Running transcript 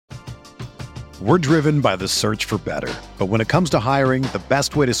We're driven by the search for better. But when it comes to hiring, the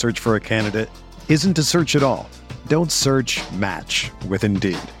best way to search for a candidate isn't to search at all. Don't search, match with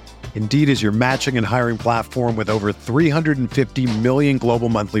Indeed. Indeed is your matching and hiring platform with over 350 million global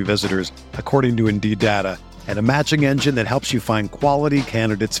monthly visitors, according to Indeed data, and a matching engine that helps you find quality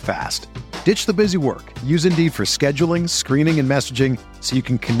candidates fast. Ditch the busy work. Use Indeed for scheduling, screening, and messaging so you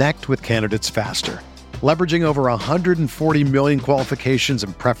can connect with candidates faster. Leveraging over 140 million qualifications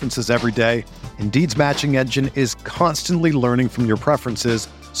and preferences every day, Indeed's matching engine is constantly learning from your preferences,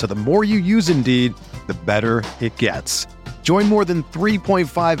 so the more you use Indeed, the better it gets. Join more than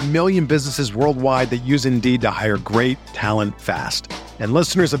 3.5 million businesses worldwide that use Indeed to hire great talent fast. And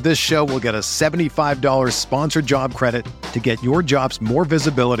listeners of this show will get a $75 sponsored job credit to get your jobs more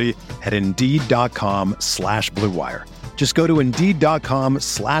visibility at Indeed.com/Blue Wire. Just go to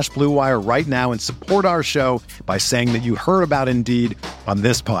Indeed.com/Blue Wire right now and support our show by saying that you heard about Indeed on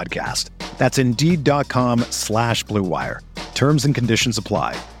this podcast. That's Indeed.com/Blue Wire. Terms and conditions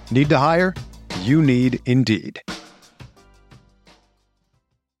apply. Need to hire? You need Indeed.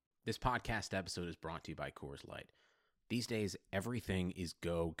 This podcast episode is brought to you by Coors Light. These days, everything is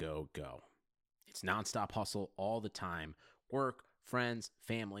go, go, go. It's nonstop hustle all the time. Work, friends,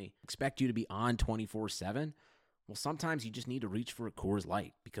 family, expect you to be on 24/7. Well, sometimes you just need to reach for a Coors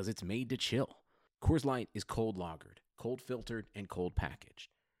Light because it's made to chill. Coors Light is cold lagered, cold filtered, and cold packaged.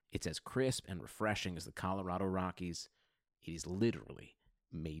 It's as crisp and refreshing as the Colorado Rockies. It is literally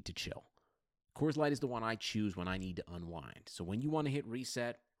made to chill. Coors Light is the one I choose when I need to unwind. So when you want to hit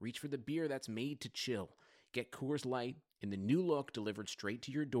reset, reach for the beer that's made to chill. Get Coors Light in the new look delivered straight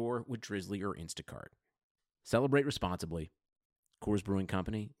to your door with Drizzly or Instacart. Celebrate responsibly. Coors Brewing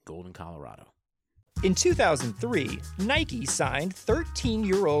Company, Golden, Colorado. In 2003, Nike signed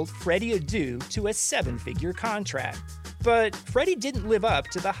 13-year-old Freddie Adu to a 7-figure contract. But Freddie didn't live up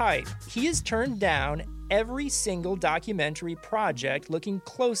to the hype. He has turned down every single documentary project looking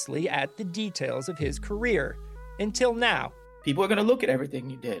closely at the details of his career. Until now. People are going to look at everything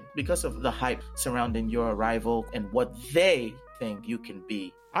you did because of the hype surrounding your arrival and what they think you can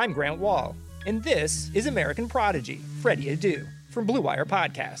be. I'm Grant Wall, and this is American Prodigy, Freddie Adu, from Blue Wire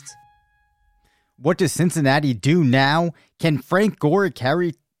Podcasts. What does Cincinnati do now? Can Frank Gore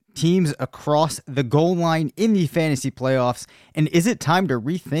carry teams across the goal line in the fantasy playoffs? And is it time to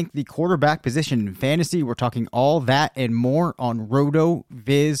rethink the quarterback position in fantasy? We're talking all that and more on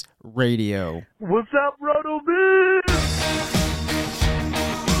RotoViz Radio. What's up, RotoViz?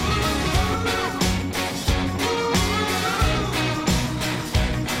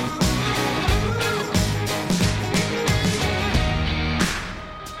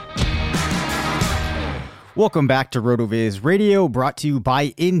 Welcome back to RotoViz Radio, brought to you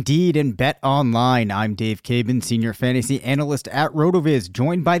by Indeed and Bet Online. I'm Dave Cabin, Senior Fantasy Analyst at RotoViz,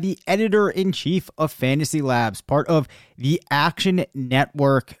 joined by the Editor-in-Chief of Fantasy Labs, part of the Action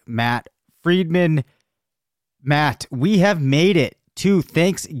Network, Matt Friedman. Matt, we have made it to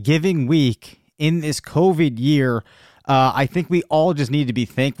Thanksgiving week in this COVID year. I think we all just need to be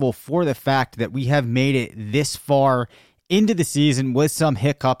thankful for the fact that we have made it this far into the season with some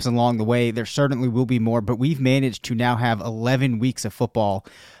hiccups along the way. There certainly will be more, but we've managed to now have 11 weeks of football,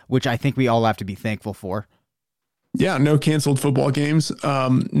 which I think we all have to be thankful for. Yeah, no canceled football games.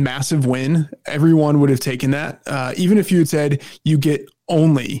 Massive win. Everyone would have taken that. Even if you had said you get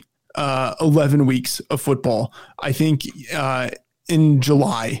only 11 weeks of football, I think in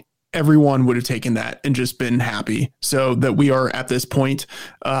July, everyone would have taken that and just been happy. So that we are at this point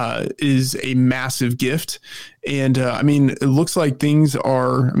is a massive gift. And it looks like things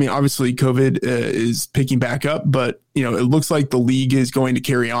are, obviously COVID is picking back up, but it looks like the league is going to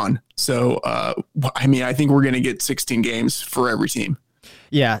carry on. So, I think we're going to get 16 games for every team.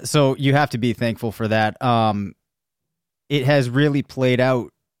 Yeah. So you have to be thankful for that. It has really played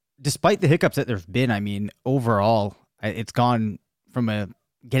out despite the hiccups that there's been. Overall, it's gone from a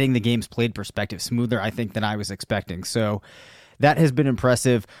getting the games played perspective smoother, I think, than I was expecting. So that has been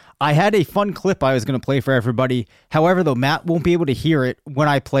impressive. I had a fun clip I was going to play for everybody. However, though, Matt won't be able to hear it when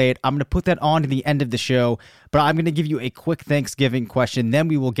I play it. I'm going to put that on to the end of the show, but I'm going to give you a quick Thanksgiving question. Then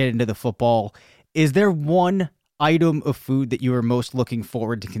we will get into the football. Is there one item of food that you are most looking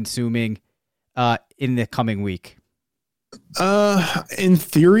forward to consuming in the coming week? In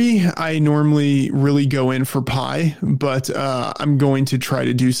theory, I normally really go in for pie, but I'm going to try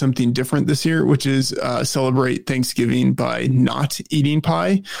to do something different this year, which is celebrate Thanksgiving by not eating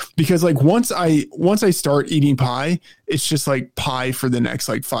pie. Because once I start eating pie, it's just pie for the next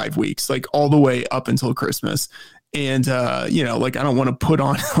 5 weeks, all the way up until Christmas. And, like I don't want to put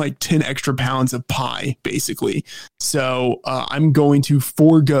on like 10 extra pounds of pie, basically. So I'm going to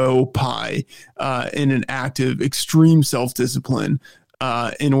forego pie in an act of extreme self-discipline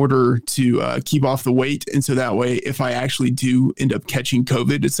in order to keep off the weight. And so that way, if I actually do end up catching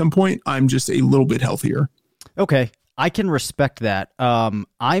COVID at some point, I'm just a little bit healthier. Okay. I can respect that. I'm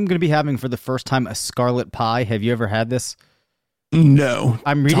going to be having for the first time a scarlet pie. Have you ever had this? No.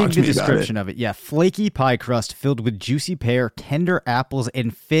 I'm reading the description of it. Yeah. Flaky pie crust filled with juicy pear, tender apples,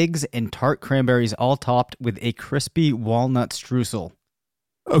 and figs and tart cranberries, all topped with a crispy walnut streusel.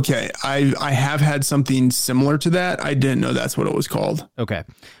 Okay. I have had something similar to that. I didn't know that's what it was called. Okay.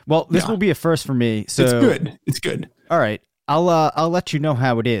 Well, this will be a first for me. So it's good. It's good. All right. I'll let you know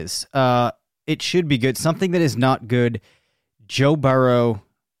how it is. It should be good. Something that is not good. Joe Burrow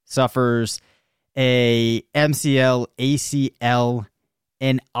suffers a MCL, ACL,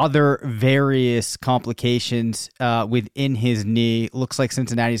 and other various complications within his knee. Looks like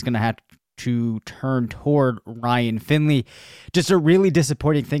Cincinnati's going to have to turn toward Ryan Finley. Just a really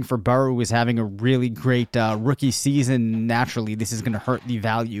disappointing thing for Burrow, who is having a really great rookie season. Naturally, this is going to hurt the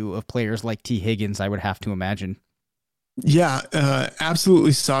value of players like T. Higgins, I would have to imagine. Yeah,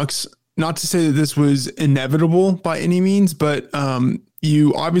 absolutely sucks. Not to say that this was inevitable by any means, but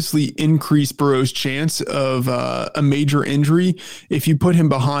you obviously increase Burrow's chance of a major injury if you put him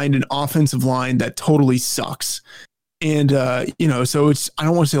behind an offensive line that totally sucks. And, so I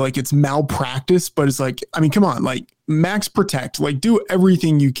don't want to say like it's malpractice, but it's like, I mean, come on, like max protect, like do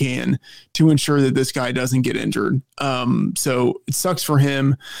everything you can to ensure that this guy doesn't get injured. So it sucks for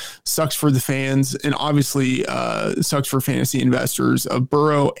him, sucks for the fans, and obviously sucks for fantasy investors of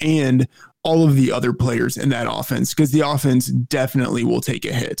Burrow and all of the other players in that offense, because the offense definitely will take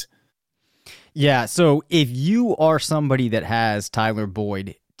a hit. Yeah. So if you are somebody that has Tyler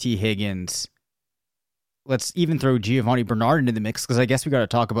Boyd, T. Higgins, let's even throw Giovanni Bernard into the mix, because I guess we got to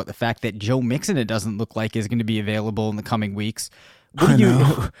talk about the fact that Joe Mixon, it doesn't look like, is going to be available in the coming weeks. What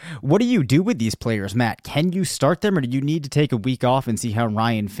do you do with these players, Matt? Can you start them, or do you need to take a week off and see how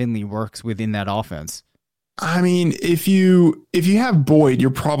Ryan Finley works within that offense? I mean, if you have Boyd, you're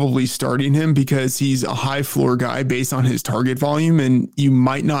probably starting him because he's a high floor guy based on his target volume, and you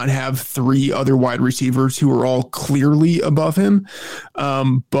might not have three other wide receivers who are all clearly above him.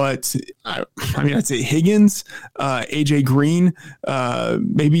 But I'd say Higgins, AJ Green,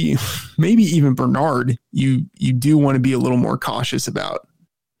 maybe even Bernard. You do want to be a little more cautious about.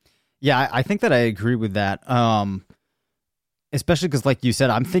 Yeah, I think that I agree with that. Especially because, like you said,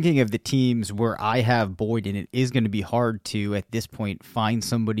 I'm thinking of the teams where I have Boyd, and it is going to be hard to, at this point, find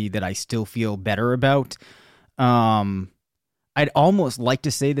somebody that I still feel better about. I'd almost like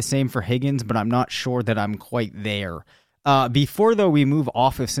to say the same for Higgins, but I'm not sure that I'm quite there. Before, though, we move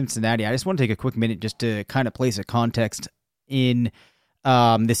off of Cincinnati, I just want to take a quick minute just to kind of place a context in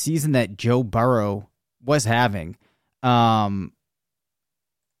the season that Joe Burrow was having.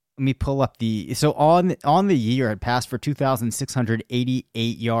 Let me pull up so on the year, it passed for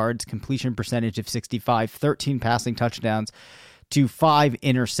 2,688 yards, completion percentage of 65, 13 passing touchdowns to 5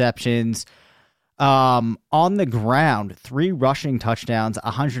 interceptions. On the ground, 3 rushing touchdowns,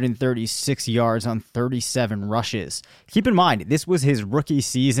 136 yards on 37 rushes. Keep in mind, this was his rookie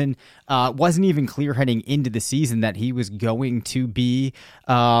season. Wasn't even clear heading into the season that he was going to be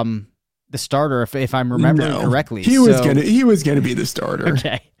the starter, if I'm remembering correctly. He was gonna be the starter.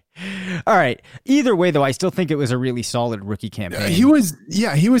 Okay. All right. Either way, though, I still think it was a really solid rookie campaign. He was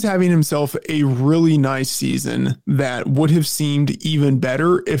having himself a really nice season that would have seemed even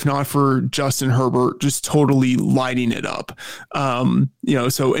better if not for Justin Herbert just totally lighting it up.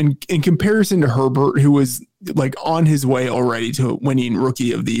 So in comparison to Herbert, who was like on his way already to winning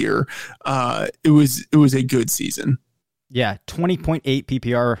Rookie of the Year, it was a good season. Yeah, 20.8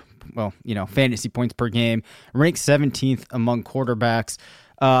 PPR, fantasy points per game, ranked 17th among quarterbacks.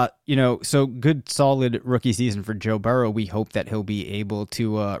 So good, solid rookie season for Joe Burrow. We hope that he'll be able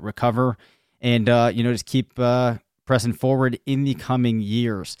to recover and, just keep pressing forward in the coming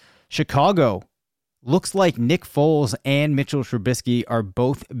years. Chicago, looks like Nick Foles and Mitchell Trubisky are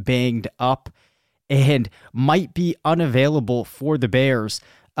both banged up and might be unavailable for the Bears.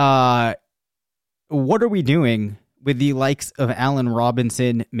 What are we doing with the likes of Allen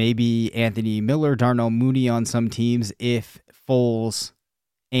Robinson, maybe Anthony Miller, Darnell Mooney on some teams if Foles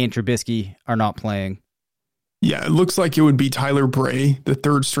and Trubisky are not playing? Yeah, it looks like it would be Tyler Bray, the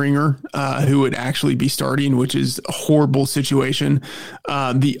third stringer, who would actually be starting, which is a horrible situation.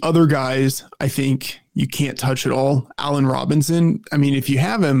 The other guys, I think you can't touch at all. Allen Robinson, I mean, if you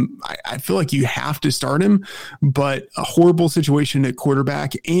have him, I feel like you have to start him, but a horrible situation at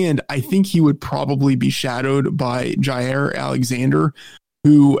quarterback. And I think he would probably be shadowed by Jair Alexander,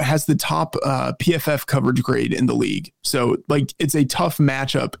 who has the top PFF coverage grade in the league. So like it's a tough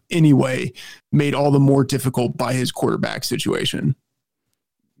matchup anyway, made all the more difficult by his quarterback situation.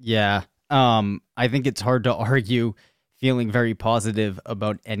 Yeah. I think it's hard to argue feeling very positive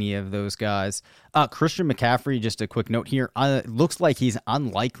about any of those guys. Christian McCaffrey, just a quick note here. Looks like he's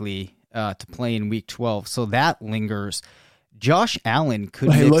unlikely to play in week 12. So that lingers. Josh Allen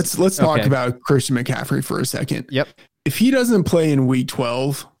could. Hey, let's talk about Christian McCaffrey for a second. Yep. If he doesn't play in week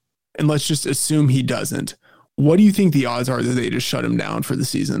 12, and let's just assume he doesn't, what do you think the odds are that they just shut him down for the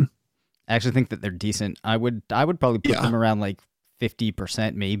season? I actually think that they're decent. I would probably put them around like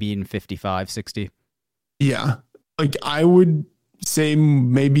 50%, maybe in 55, 60. Yeah. Like I would say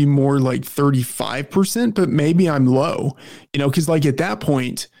maybe more like 35%, but maybe I'm low, because like at that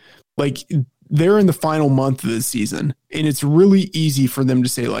point, like they're in the final month of the season and it's really easy for them to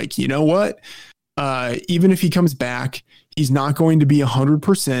say like, you know what? Even if he comes back, he's not going to be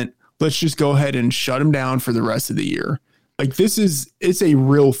 100%. Let's just go ahead and shut him down for the rest of the year. Like it's a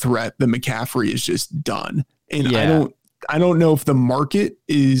real threat that McCaffrey is just done. And I don't know if the market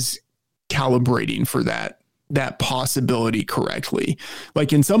is calibrating for that possibility correctly.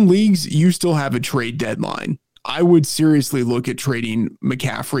 Like in some leagues, you still have a trade deadline. I would seriously look at trading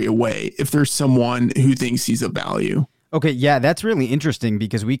McCaffrey away if there's someone who thinks he's of value. Okay, yeah, that's really interesting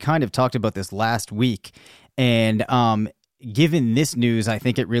because we kind of talked about this last week. And given this news, I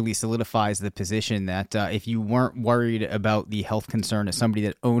think it really solidifies the position that if you weren't worried about the health concern as somebody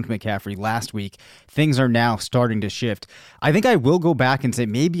that owned McCaffrey last week, things are now starting to shift. I think I will go back and say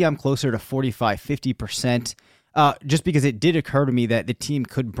maybe I'm closer to 45, 50%, just because it did occur to me that the team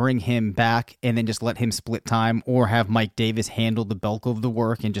could bring him back and then just let him split time or have Mike Davis handle the bulk of the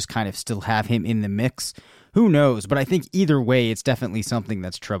work and just kind of still have him in the mix. Who knows? But I think either way, it's definitely something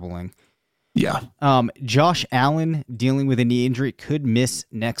that's troubling. Yeah. Josh Allen dealing with a knee injury could miss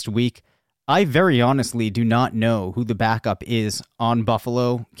next week. I very honestly do not know who the backup is on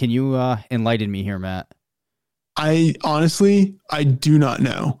Buffalo. Can you enlighten me here, Matt? I do not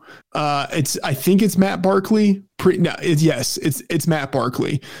know. I think it's Matt Barkley. It's Matt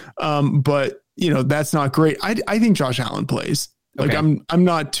Barkley. But that's not great. I think Josh Allen plays. Like okay. I'm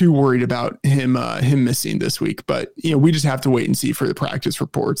not too worried about him missing this week, but we just have to wait and see for the practice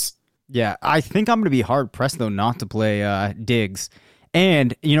reports. Yeah, I think I'm going to be hard pressed though not to play Diggs.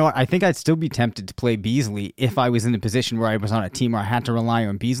 And you know what? I think I'd still be tempted to play Beasley if I was in a position where I was on a team where I had to rely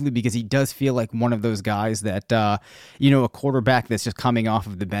on Beasley because he does feel like one of those guys that a quarterback that's just coming off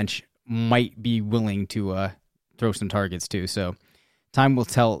of the bench might be willing to throw some targets to. So time will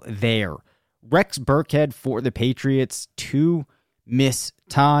tell there. Rex Burkhead for the Patriots to miss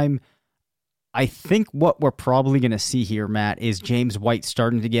time. I think what we're probably going to see here, Matt, is James White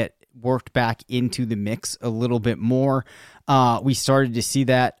starting to get worked back into the mix a little bit more. We started to see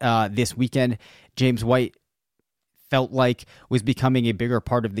that this weekend. James White felt like was becoming a bigger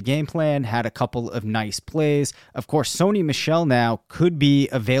part of the game plan, had a couple of nice plays. Of course, Sony Michel now could be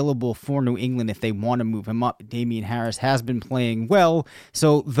available for New England if they want to move him up. Damian Harris has been playing well,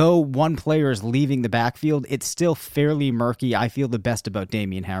 so though one player is leaving the backfield, it's still fairly murky. I feel the best about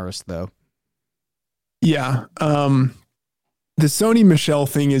Damian Harris, though. Yeah, the Sony Michel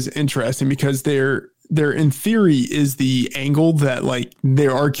thing is interesting because there in theory is the angle that like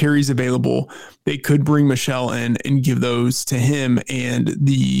there are carries available. They could bring Michel in and give those to him, and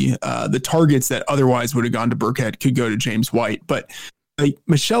the targets that otherwise would have gone to Burkhead could go to James White. But like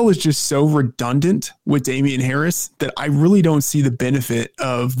Michel is just so redundant with Damian Harris that I really don't see the benefit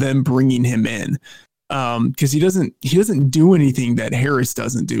of them bringing him in because he doesn't do anything that Harris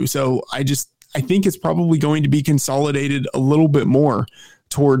doesn't do. So I think it's probably going to be consolidated a little bit more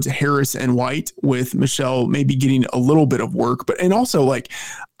towards Harris and White, with Michel maybe getting a little bit of work. And also, like,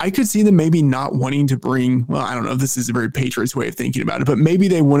 I could see them maybe not wanting to bring, well, I don't know if this is a very Patriots way of thinking about it, but maybe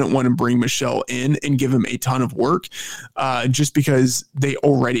they wouldn't want to bring Michel in and give him a ton of work just because they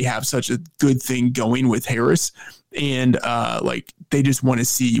already have such a good thing going with Harris. And they just want to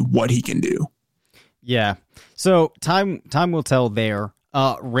see what he can do. Yeah. So time will tell there.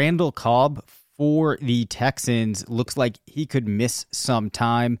 Randall Cobb for the Texans looks like he could miss some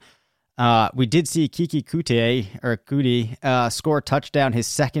time. We did see Kiki Kuti score a touchdown, his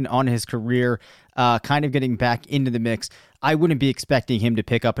second on his career, kind of getting back into the mix. I wouldn't be expecting him to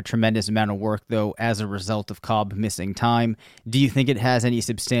pick up a tremendous amount of work, though, as a result of Cobb missing time. Do you think it has any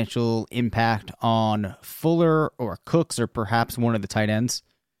substantial impact on Fuller or Cooks or perhaps one of the tight ends?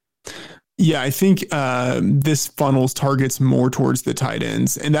 Yeah, I think this funnels targets more towards the tight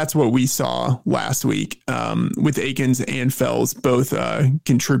ends, and that's what we saw last week with Akins and Fells both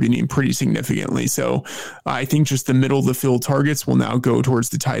contributing pretty significantly. So I think just the middle of the field targets will now go towards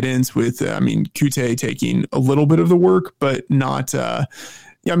the tight ends with, Kute taking a little bit of the work, but not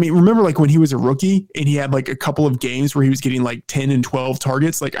remember like when he was a rookie and he had like a couple of games where he was getting like 10 and 12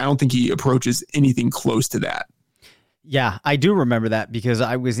 targets? Like, I don't think he approaches anything close to that. Yeah, I do remember that because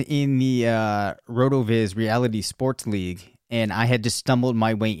I was in the RotoViz Reality Sports League, and I had just stumbled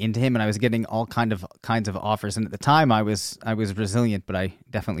my way into him, and I was getting all kinds of offers. And at the time, I was resilient, but I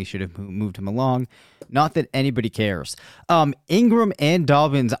definitely should have moved him along. Not that anybody cares. Ingram and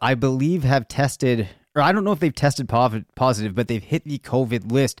Dobbins, I believe, have tested, or I don't know if they've tested positive, but they've hit the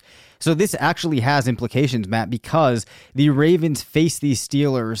COVID list. So this actually has implications, Matt, because the Ravens face these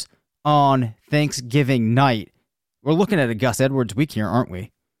Steelers on Thanksgiving night. We're looking at a Gus Edwards week here, aren't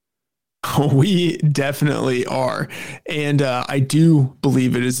we? We definitely are. And I do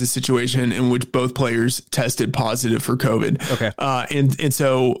believe it is a situation in which both players tested positive for COVID. Okay. And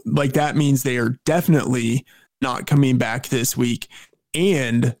so like that means they are definitely not coming back this week.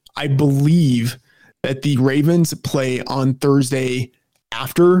 And I believe that the Ravens play on Thursday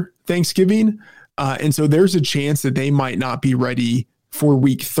after Thanksgiving. And so there's a chance that they might not be ready for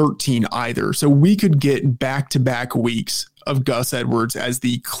week 13 either. So we could get back-to-back weeks of Gus Edwards as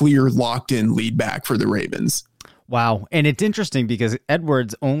the clear locked-in lead back for the Ravens. Wow. And it's interesting because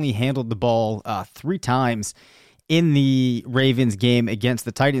Edwards only handled the ball 3 times in the Ravens game against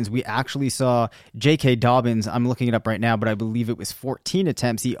the Titans. We actually saw J.K. Dobbins, I'm looking it up right now, but I believe it was 14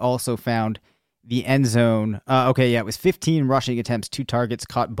 attempts. He also found the end zone. It was 15 rushing attempts, 2 targets,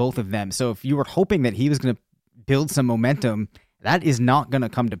 caught both of them. So if you were hoping that he was going to build some momentum, that is not going to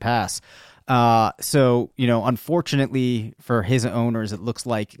come to pass. Unfortunately for his owners, it looks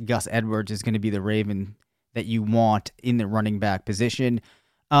like Gus Edwards is going to be the Raven that you want in the running back position.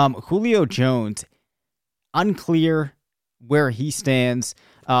 Julio Jones, unclear where he stands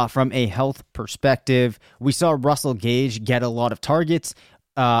from a health perspective. We saw Russell Gage get a lot of targets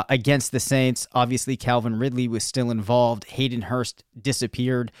against the Saints. Obviously, Calvin Ridley was still involved. Hayden Hurst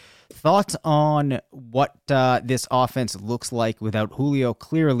disappeared. Thoughts on what this offense looks like without Julio?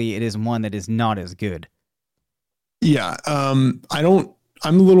 Clearly, it is one that is not as good. Yeah, I'm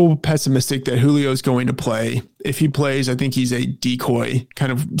a little pessimistic that Julio is going to play. If he plays, I think he's a decoy,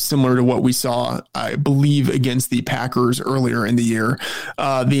 kind of similar to what we saw, I believe, against the Packers earlier in the year.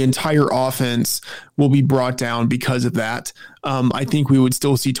 The entire offense will be brought down because of that. I think we would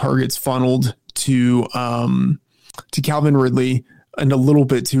still see targets funneled to Calvin Ridley and a little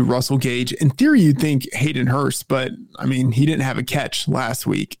bit to Russell Gage. In theory, you'd think Hayden Hurst, but he didn't have a catch last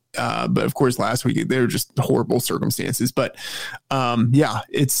week. But of course, last week they were just horrible circumstances. But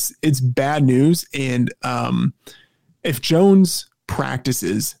it's bad news. And if Jones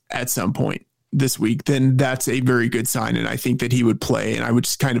practices at some point this week, then that's a very good sign. And I think that he would play. And I would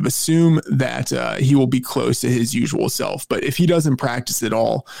just kind of assume that he will be close to his usual self. But if he doesn't practice at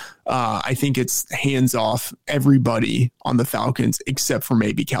all, I think it's hands off everybody on the Falcons except for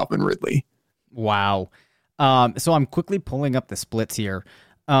maybe Calvin Ridley. Wow. So I'm quickly pulling up the splits here.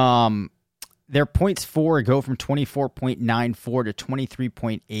 Their points for go from 24.94 to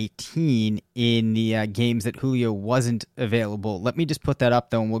 23.18 in the games that Julio wasn't available. Let me just put that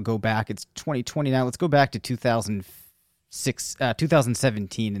up, though, and we'll go back. It's 2020 now. Let's go back to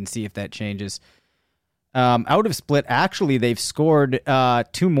 2017 and see if that changes. Out of split, actually, they've scored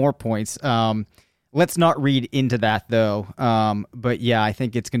 2 more points. Let's not read into that, though. But yeah, I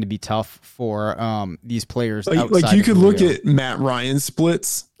think it's going to be tough for these players. Like you could look at Matt Ryan's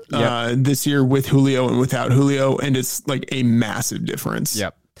splits this year with Julio and without Julio, and it's like a massive difference.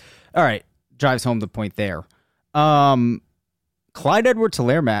 Yep. All right. Drives home the point there. Clyde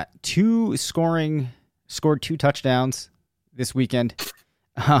Edwards-Helaire, Matt, scored 2 touchdowns this weekend.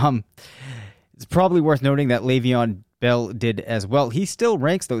 It's probably worth noting that Le'Veon Bell did as well. He still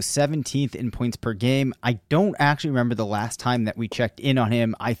ranks, though, 17th in points per game. I don't actually remember the last time that we checked in on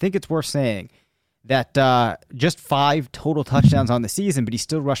him. I think it's worth saying that just 5 total touchdowns on the season, but he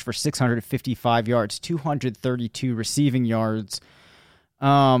still rushed for 655 yards, 232 receiving yards.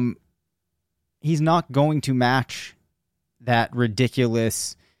 He's not going to match that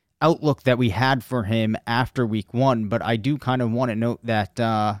ridiculous outlook that we had for him after week 1, but I do kind of want to note that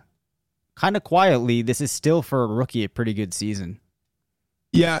kind of quietly, this is still for a rookie a pretty good season.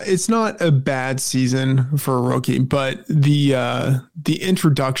 Yeah, it's not a bad season for a rookie, but the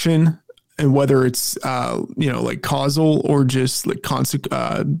introduction, and whether it's like causal or just like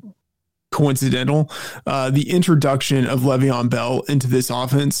coincidental, the introduction of Le'Veon Bell into this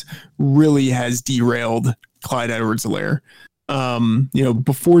offense really has derailed Clyde Edwards-Helaire.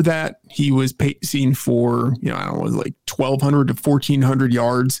 Before that, he was pacing for, I don't know, like 1,200 to 1,400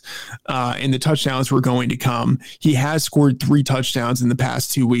 yards, and the touchdowns were going to come. He has scored 3 touchdowns in the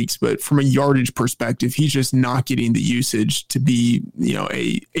past 2 weeks, but from a yardage perspective, he's just not getting the usage to be,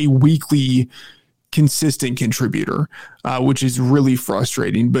 a weekly consistent contributor, which is really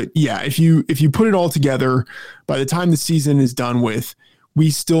frustrating. But yeah, if you put it all together, by the time the season is done with, we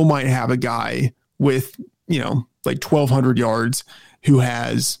still might have a guy with, like 1,200 yards who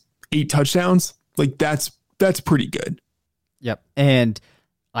has 8 touchdowns. Like that's pretty good. Yep. And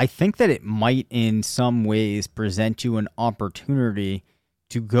I think that it might in some ways present you an opportunity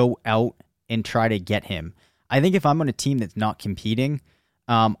to go out and try to get him. I think if I'm on a team that's not competing,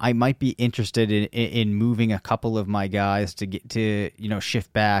 I might be interested in moving a couple of my guys to get to,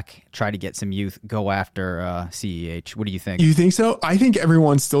 shift back, try to get some youth, go after CEH. What do you think? You think so? I think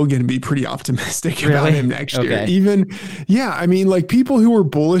everyone's still going to be pretty optimistic about him next year. Like people who were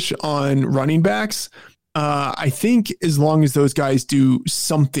bullish on running backs, I think as long as those guys do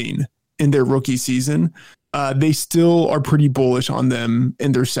something in their rookie season, they still are pretty bullish on them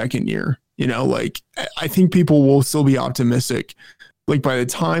in their second year. I think people will still be optimistic. Like by the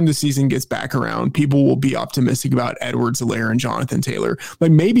time the season gets back around, people will be optimistic about Edwards-Helaire and Jonathan Taylor.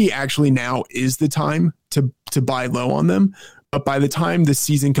 Like maybe actually now is the time to buy low on them. But by the time the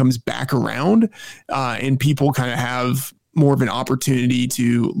season comes back around and people kind of have more of an opportunity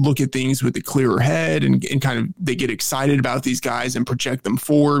to look at things with a clearer head and kind of they get excited about these guys and project them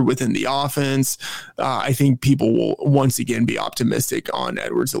forward within the offense, I think people will once again be optimistic on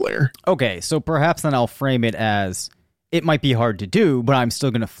Edwards-Helaire. Okay, so perhaps then I'll frame it as, it might be hard to do, but I'm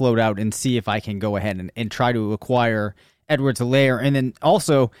still going to float out and see if I can go ahead and try to acquire Edwards-Helaire. And then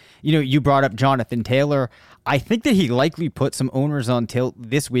also, you brought up Jonathan Taylor. I think that he likely put some owners on tilt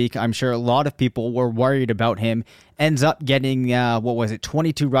this week. I'm sure a lot of people were worried about him. Ends up getting,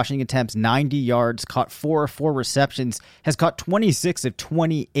 22 rushing attempts, 90 yards, caught 4 of 4 receptions, has caught 26 of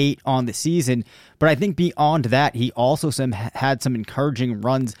 28 on the season. But I think beyond that, he also had some encouraging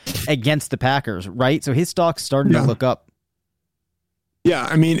runs against the Packers, right? So his stock's starting to look up.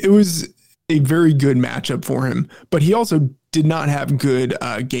 Yeah, it was a very good matchup for him, but he also did not have good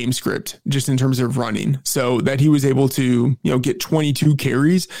game script just in terms of running. So that he was able to, get 22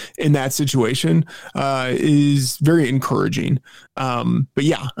 carries in that situation is very encouraging. But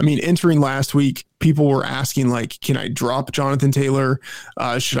yeah, entering last week, people were asking like, can I drop Jonathan Taylor?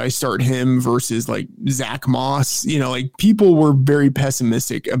 Should I start him versus like Zach Moss? People were very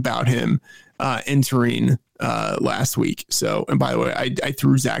pessimistic about him entering last week. So, and by the way, I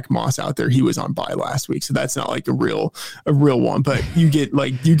threw Zach Moss out there. He was on bye last week, so that's not like a real one, but you get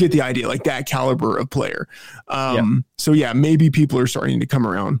the idea, like that caliber of player. So yeah, maybe people are starting to come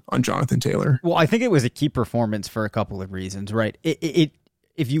around on Jonathan Taylor. Well, I think it was a key performance for a couple of reasons, right?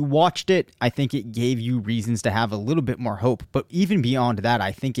 If you watched it, I think it gave you reasons to have a little bit more hope. But even beyond that,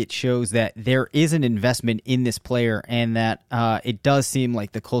 I think it shows that there is an investment in this player, and that it does seem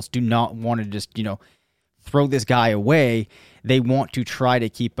like the Colts do not want to just, throw this guy away. They want to try to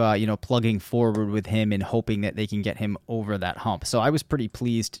keep, plugging forward with him and hoping that they can get him over that hump. So I was pretty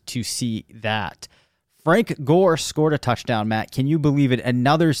pleased to see that. Frank Gore scored a touchdown, Matt. Can you believe it?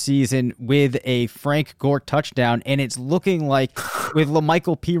 Another season with a Frank Gore touchdown, and it's looking like with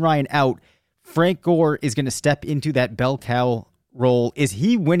LaMichael Pirine out, Frank Gore is going to step into that bell cow role. Is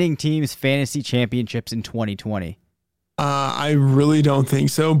he winning teams fantasy championships in 2020? I really don't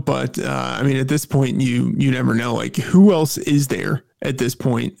think so, but at this point, you never know. Like, who else is there at this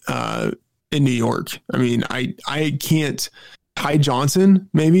point in New York? I can't. Ty Johnson,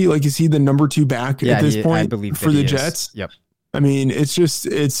 maybe, like, is he the number 2 back at this point, I believe, for the Jets? Yep.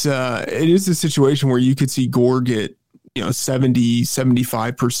 It is a situation where you could see Gore get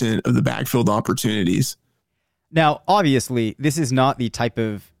 70-75% of the backfield opportunities. Now, obviously, this is not the type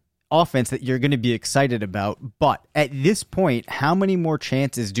of offense that you're going to be excited about, but at this point, how many more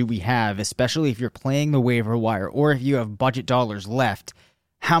chances do we have, especially if you're playing the waiver wire or if you have budget dollars left?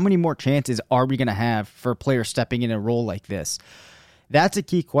 How many more chances are we going to have for a player stepping in a role like this? That's a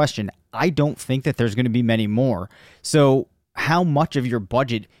key question. I don't think that there's going to be many more. So how much of your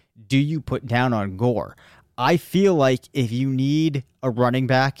budget do you put down on Gore? I feel like if you need a running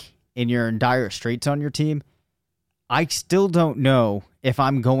back and you're in dire straits on your team, I still don't know if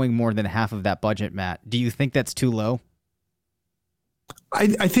I'm going more than half of that budget, Matt. Do you think that's too low?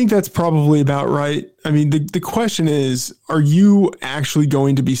 I think that's probably about right. I mean, the question is, are you actually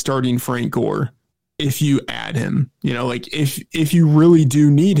going to be starting Frank Gore if you add him? You know, like if you really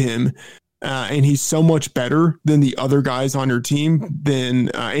do need him, and he's so much better than the other guys on your team, then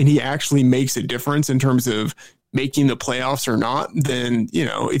and he actually makes a difference in terms of making the playoffs or not, then, you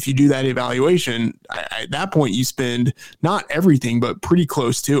know, if you do that evaluation, at that point you spend not everything, but pretty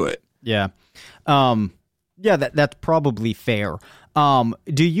close to it. Yeah. That's probably fair.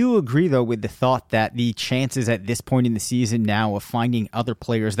 Do you agree, though, with the thought that the chances at this point in the season now of finding other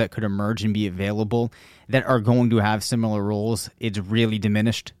players that could emerge and be available that are going to have similar roles is really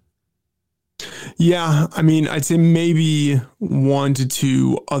diminished? Yeah, I mean, I'd say maybe 1 to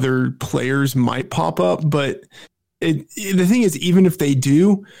 2 other players might pop up, but the thing is, even if they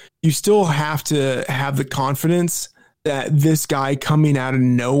do, you still have to have the confidence that this guy coming out of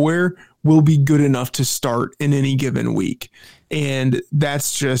nowhere will be good enough to start in any given week. And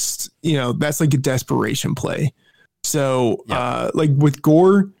that's just, you know, that's like a desperation play. So like with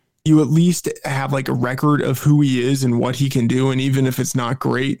Gore, you at least have like a record of who he is and what he can do. And even if it's not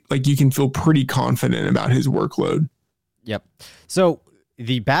great, like you can feel pretty confident about his workload. Yep. So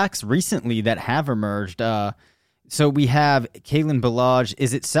the backs recently that have emerged, so we have Kalen Ballage.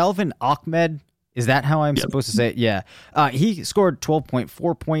 Is it Salvin Ahmed? Is that how I'm supposed to say it? Yeah. He scored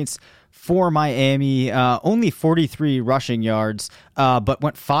 12.4 points for Miami, only 43 rushing yards, but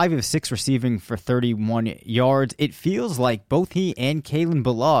went 5 of 6 receiving for 31 yards. It feels like both he and Kalen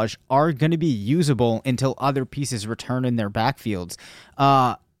Ballage are going to be usable until other pieces return in their backfields.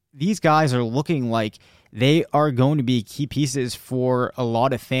 These guys are looking like they are going to be key pieces for a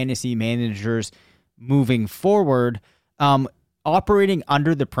lot of fantasy managers moving forward, operating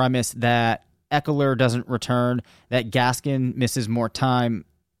under the premise that Eckler doesn't return, that Gaskin misses more time.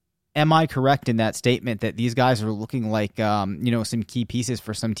 Am I correct in that statement that these guys are looking like, some key pieces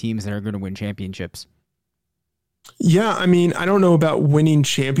for some teams that are going to win championships? Yeah, I mean, I don't know about winning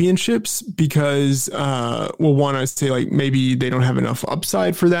championships because, one, I'd say like maybe they don't have enough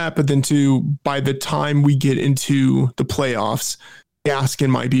upside for that. But then two, by the time we get into the playoffs, Gaskin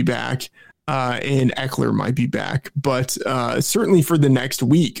might be back and Eckler might be back. But certainly for the next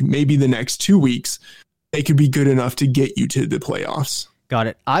week, maybe the next 2 weeks, they could be good enough to get you to the playoffs. Got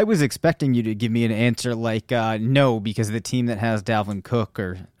it. I was expecting you to give me an answer like no, because the team that has Dalvin Cook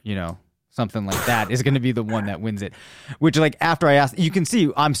or, something like that is going to be the one that wins it. Which, like, after I asked, you can see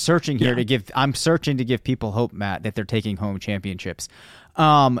I'm searching here to give people hope, Matt, that they're taking home championships.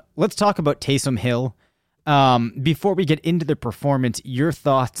 Let's talk about Taysom Hill. Before we get into the performance, your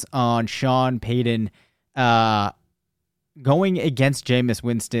thoughts on Sean Payton going against Jameis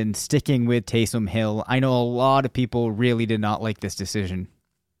Winston, sticking with Taysom Hill. I know a lot of people really did not like this decision.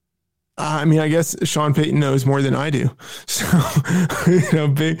 I mean, I guess Sean Payton knows more than I do. So,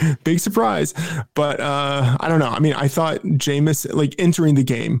 big surprise. But I don't know. I mean, I thought Jameis, like entering the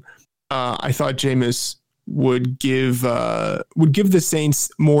game, I thought Jameis would give the Saints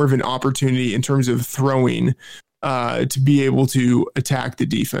more of an opportunity in terms of throwing to be able to attack the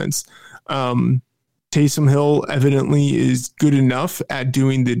defense. Taysom Hill evidently is good enough at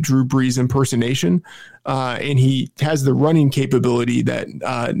doing the Drew Brees impersonation, and he has the running capability that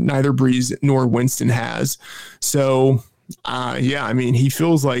neither Brees nor Winston has. So, I mean, he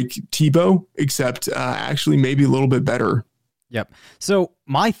feels like Tebow, except actually maybe a little bit better. Yep. So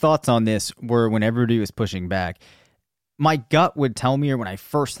my thoughts on this were when everybody was pushing back, my gut would tell me, or when I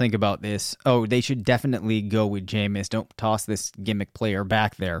first think about this, they should definitely go with Jameis. Don't toss this gimmick player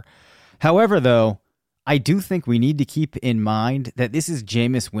back there. However, though, I do think we need to keep in mind that this is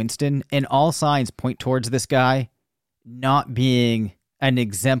Jameis Winston, and all signs point towards this guy not being an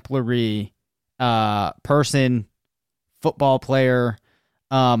exemplary person, football player.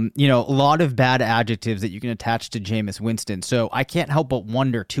 A lot of bad adjectives that you can attach to Jameis Winston. So I can't help but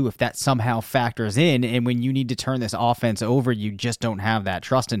wonder, too, if that somehow factors in. And when you need to turn this offense over, you just don't have that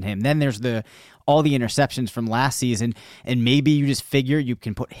trust in him. Then there's all the interceptions from last season. And maybe you just figure you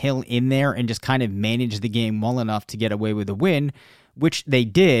can put Hill in there and just kind of manage the game well enough to get away with a win, which they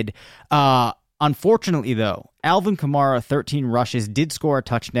did. Unfortunately, though, Alvin Kamara, 13 rushes, did score a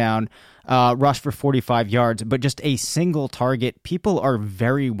touchdown, rush for 45 yards, but just a single target. People are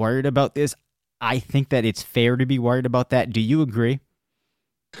very worried about this. I think that it's fair to be worried about that. Do you agree?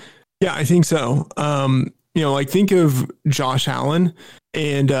 Yeah, I think so. Think of Josh Allen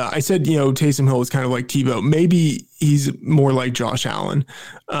And I said, Taysom Hill is kind of like Tebow. Maybe he's more like Josh Allen,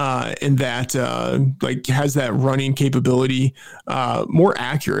 in that has that running capability, more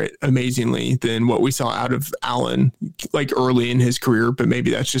accurate, amazingly, than what we saw out of Allen like early in his career. But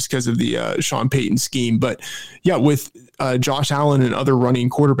maybe that's just because of the Sean Payton scheme. But yeah, with Josh Allen and other running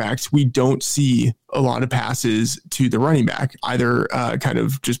quarterbacks, we don't see a lot of passes to the running back, either kind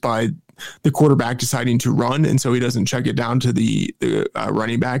of just by the quarterback deciding to run, and so he doesn't check it down to the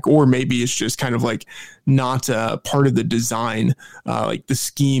running back, or maybe it's just kind of like not part of the design, like the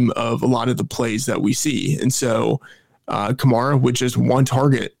scheme of a lot of the plays that we see. And so Kamara with just one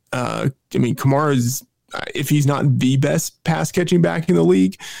target, Kamara's, if he's not the best pass catching back in the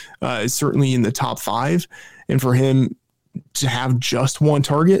league, is certainly in the top 5. And for him to have just one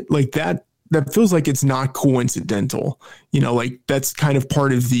target like that feels like it's not coincidental. That's kind of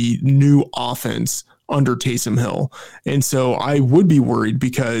part of the new offense under Taysom Hill. And so I would be worried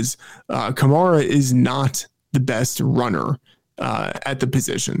because Kamara is not the best runner at the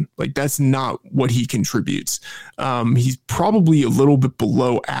position. Like, that's not what he contributes. He's probably a little bit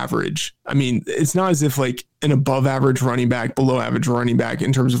below average. I mean, it's not as if like an above average running back, below average running back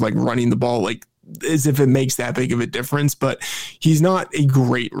in terms of like running the ball, like as if it makes that big of a difference, but he's not a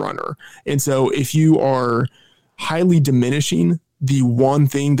great runner. And so if you are highly diminishing the one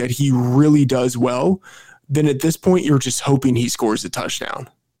thing that he really does well, then at this point, you're just hoping he scores a touchdown.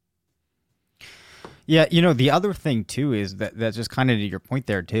 Yeah, the other thing, too, is that's just kind of to your point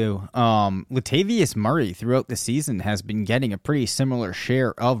there, too. Latavius Murray, throughout the season, has been getting a pretty similar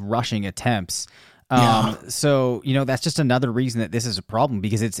share of rushing attempts. So, that's just another reason that this is a problem,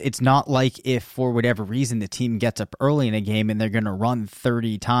 because it's not like if for whatever reason the team gets up early in a game and they're going to run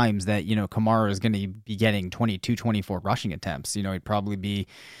 30 times that, Kamara is going to be getting 22, 24 rushing attempts. It'd probably be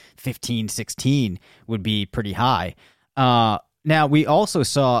 15, 16 would be pretty high. Now, we also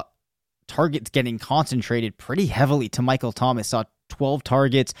saw targets getting concentrated pretty heavily to Michael Thomas. Saw 12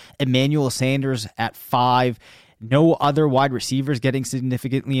 targets, Emmanuel Sanders at 5. No other wide receivers getting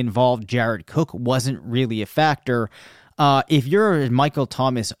significantly involved. Jared Cook wasn't really a factor. If you're a Michael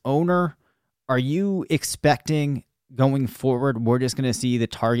Thomas owner, are you expecting going forward we're just going to see the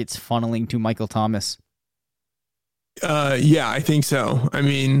targets funneling to Michael Thomas? Yeah, I think so. I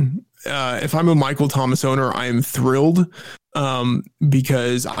mean, if I'm a Michael Thomas owner, I am thrilled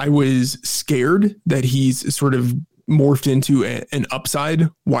because I was scared that he's sort of morphed into an upside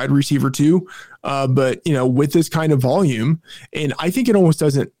wide receiver too. But, with this kind of volume, and I think it almost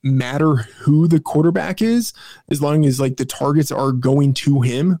doesn't matter who the quarterback is, as long as like the targets are going to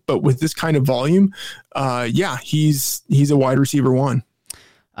him. But with this kind of volume, he's a wide receiver 1.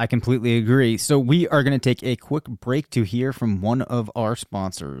 I completely agree. So we are going to take a quick break to hear from one of our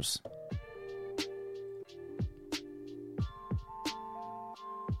sponsors.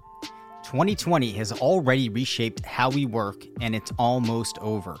 "2020 has already reshaped how we work, and it's almost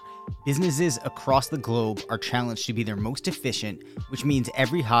over. Businesses across the globe are challenged to be their most efficient, which means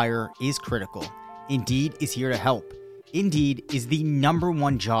every hire is critical. Indeed is here to help. Indeed is the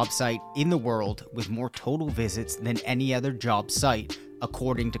 #1 job site in the world with more total visits than any other job site,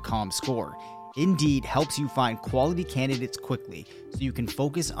 according to ComScore. Indeed helps you find quality candidates quickly so you can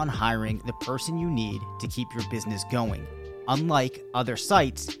focus on hiring the person you need to keep your business going. Unlike other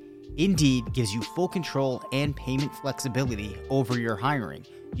sites, Indeed gives you full control and payment flexibility over your hiring.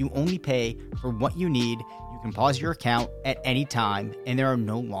 You only pay for what you need, you can pause your account at any time, and there are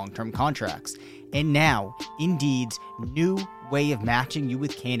no long-term contracts. And now, Indeed's new way of matching you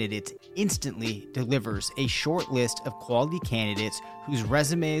with candidates instantly delivers a short list of quality candidates whose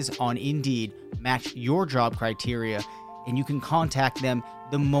resumes on Indeed match your job criteria, and you can contact them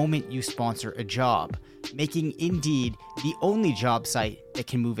the moment you sponsor a job, making Indeed the only job site that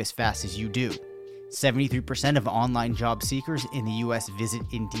can move as fast as you do. 73% of online job seekers in the U.S. visit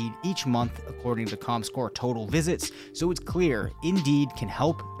Indeed each month, according to ComScore total visits, so it's clear Indeed can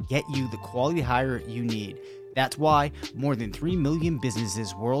help get you the quality hire you need. That's why more than 3 million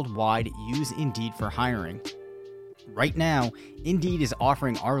businesses worldwide use Indeed for hiring. Right now, Indeed is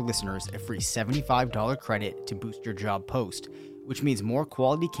offering our listeners a free $75 credit to boost your job post, which means more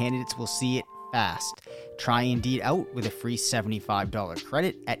quality candidates will see it fast. Try Indeed out with a free $75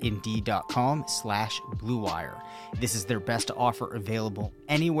 credit at Indeed.com/Blue Wire. This is their best offer available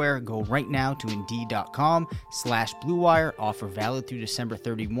anywhere. Go right now to Indeed.com/Blue Wire. Offer valid through December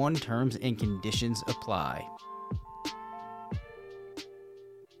 31. Terms and conditions apply.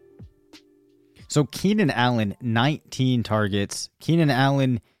 So Keenan Allen, 19 targets. Keenan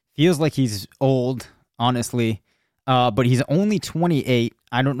Allen feels like he's old, honestly. but he's only 28.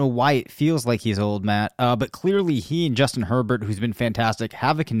 I don't know why it feels like he's old, Matt, but clearly he and Justin Herbert, who's been fantastic,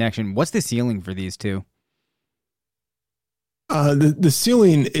 have a connection. What's the ceiling for these two? The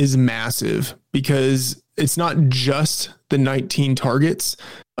ceiling is massive because it's not just the 19 targets.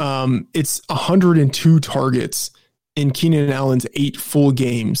 It's 102 targets in Keenan Allen's 8 full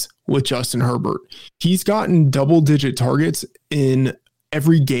games with Justin Herbert. He's gotten double-digit targets in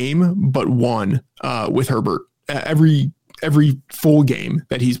every game but one with Herbert. Every full game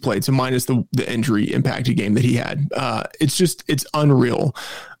that he's played, so minus the injury impacted game that he had. It's unreal.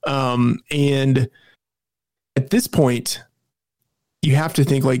 And at this point, you have to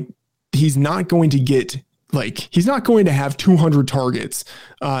think like he's not going to have 200 targets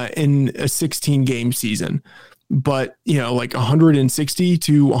in a 16 game season, but like 160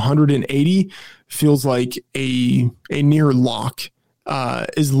 to 180 feels like a near lock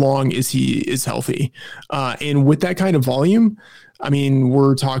as long as he is healthy. And with that kind of volume, I mean,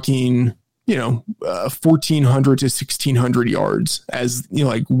 we're talking 1,400 to 1,600 yards as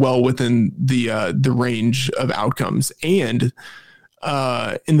like well within the range of outcomes. And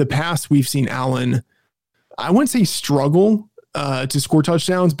in the past, we've seen Allen, I wouldn't say struggle to score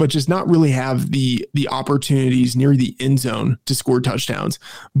touchdowns, but just not really have the opportunities near the end zone to score touchdowns.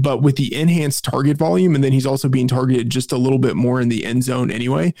 But with the enhanced target volume, and then he's also being targeted just a little bit more in the end zone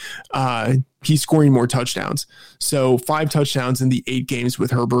anyway, he's scoring more touchdowns. So 5 touchdowns in the 8 games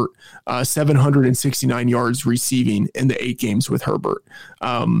with Herbert, 769 yards receiving in the 8 games with Herbert.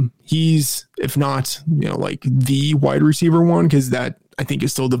 He's, if not, like the wide receiver one, because that I think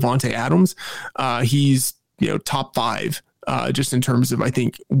is still Devontae Adams. He's, top 5 just in terms of, I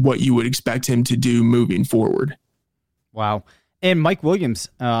think, what you would expect him to do moving forward. Wow. And Mike Williams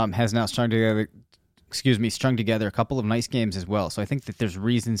has now strung together a couple of nice games as well. So I think that there's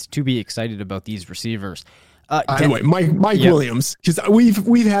reasons to be excited about these receivers. Anyway, Mike Williams, because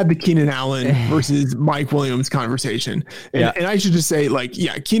we've had the Keenan Allen versus Mike Williams conversation, and I should just say,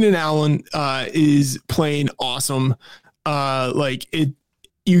 Keenan Allen is playing awesome.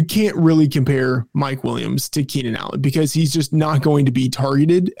 You can't really compare Mike Williams to Keenan Allen because he's just not going to be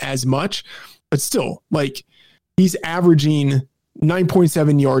targeted as much, but still, he's averaging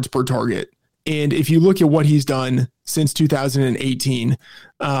 9.7 yards per target. And if you look at what he's done since 2018,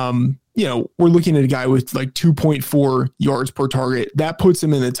 we're looking at a guy with 2.4 yards per target. That puts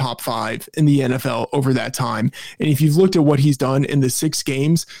him in the top 5 in the NFL over that time. And if you've looked at what he's done in the 6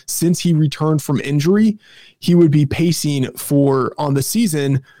 games since he returned from injury, he would be pacing for, on the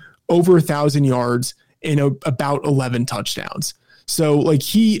season, over 1,000 yards and about 11 touchdowns. So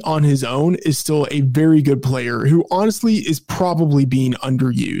he on his own is still a very good player who honestly is probably being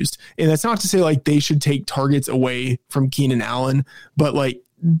underused. And that's not to say they should take targets away from Keenan Allen, but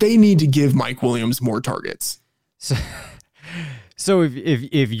they need to give Mike Williams more targets. So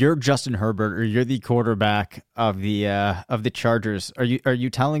if you're Justin Herbert or you're the quarterback of the Chargers, are you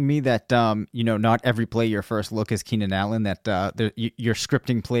telling me that not every play your first look is Keenan Allen, that you're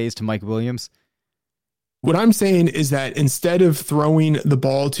scripting plays to Mike Williams? What I'm saying is that instead of throwing the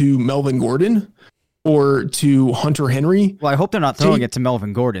ball to Melvin Gordon or to Hunter Henry... Well, I hope they're not throwing it to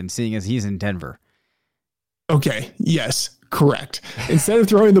Melvin Gordon, seeing as he's in Denver. Okay, yes, correct. Instead of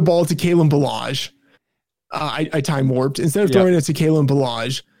throwing the ball to Kalen Ballage, I time warped. Instead of throwing it to Kalen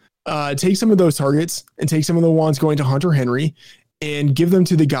Ballage, take some of those targets and take some of the ones going to Hunter Henry and give them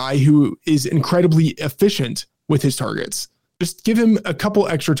to the guy who is incredibly efficient with his targets. Just give him a couple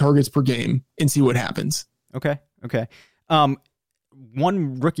extra targets per game and see what happens. Okay.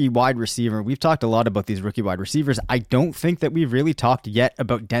 One rookie wide receiver. We've talked a lot about these rookie wide receivers. I don't think that we've really talked yet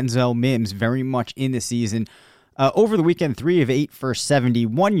about Denzel Mims very much in the season. Over the weekend, 3 of 8 for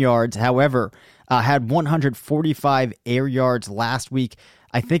 71 yards. However, had 145 air yards last week.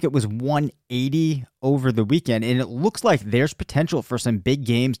 I think it was 180 over the weekend. And it looks like there's potential for some big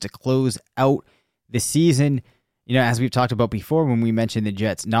games to close out the season. As we've talked about before when we mentioned the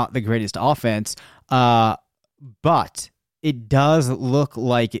Jets, not the greatest offense, but it does look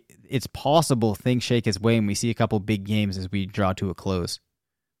like it's possible things shake his way and we see a couple big games as we draw to a close.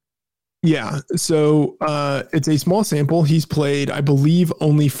 Yeah, so it's a small sample. He's played, I believe,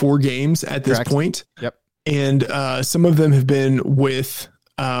 only 4 games at this point. Yep. And some of them have been with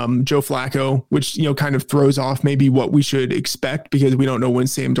Joe Flacco, which kind of throws off maybe what we should expect because we don't know when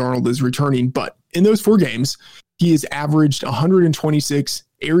Sam Darnold is returning. But in those 4 games, he has averaged 126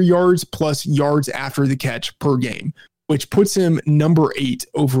 air yards plus yards after the catch per game, which puts him number 8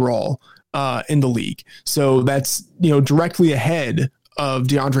 overall in the league. So that's directly ahead of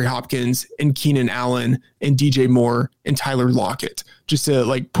DeAndre Hopkins and Keenan Allen and DJ Moore and Tyler Lockett, just to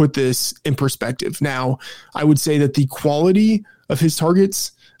like put this in perspective. Now, I would say that the quality of his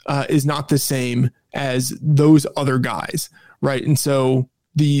targets is not the same as those other guys, right? And so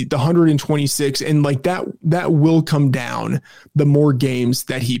the 126 and like that will come down the more games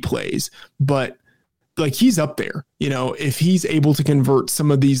that he plays, but like he's up there, if he's able to convert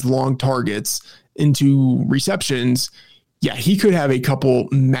some of these long targets into receptions, yeah, he could have a couple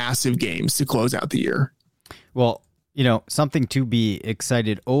massive games to close out the year. Well, something to be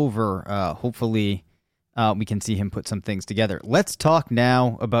excited over. Hopefully we can see him put some things together. Let's talk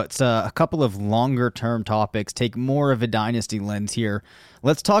now about a couple of longer term topics, take more of a dynasty lens here.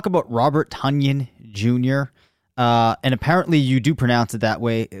 Let's talk about Robert Tonyan Jr., and apparently you do pronounce it that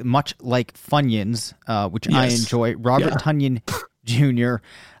way, much like Funyuns, which yes. I enjoy. Robert Tonyan Jr.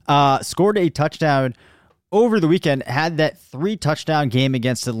 Scored a touchdown over the weekend, had that 3-touchdown game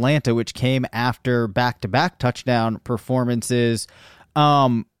against Atlanta, which came after back-to-back touchdown performances.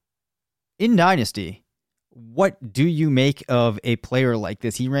 In Dynasty, what do you make of a player like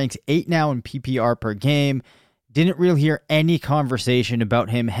this? He ranks 8 now in PPR per game. Didn't really hear any conversation about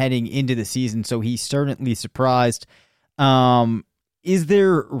him heading into the season, so he's certainly surprised. Is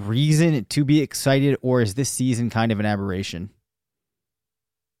there reason to be excited, or is this season kind of an aberration?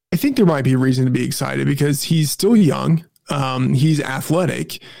 I think there might be a reason to be excited because he's still young. He's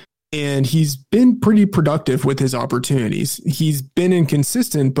athletic, and he's been pretty productive with his opportunities. He's been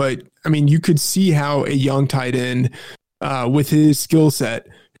inconsistent, but I mean, you could see how a young tight end with his skill set,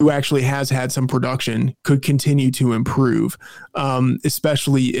 who actually has had some production, could continue to improve,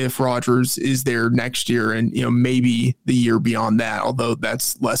 especially if Rodgers is there next year and, maybe the year beyond that, although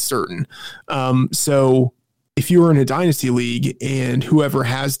that's less certain. So if you were in a dynasty league and whoever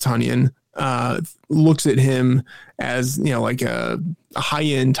has Tonyan looks at him as, like a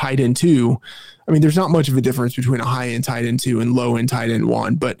high-end tight end 2, I mean, there's not much of a difference between a high-end tight end 2 and low-end tight end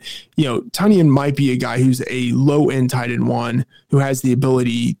 1, but, Tonyan might be a guy who's a low-end tight end 1 who has the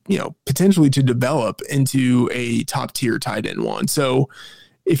ability, potentially to develop into a top-tier tight end 1. So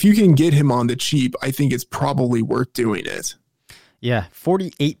if you can get him on the cheap, I think it's probably worth doing it. Yeah,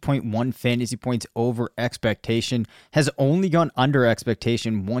 48.1 fantasy points over expectation. Has only gone under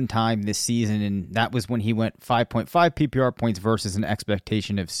expectation one time this season, and that was when he went 5.5 PPR points versus an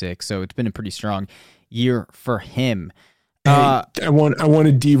expectation of 6. So it's been a pretty strong year for him. Hey, I want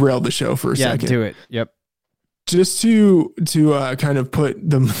to derail the show for a second. Yeah, do it. Yep. Just to kind of put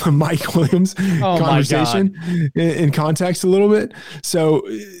the Mike Williams conversation in context a little bit. So,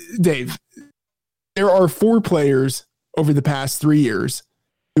 Dave, there are 4 players over the past 3 years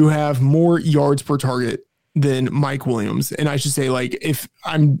who have more yards per target than Mike Williams. And I should say, like, if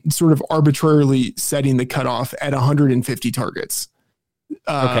I'm sort of arbitrarily setting the cutoff at 150 targets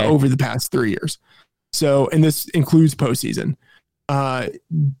over the past 3 years. So, and this includes postseason.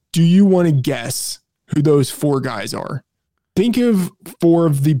 Do you want to guess who those 4 guys are? Think of 4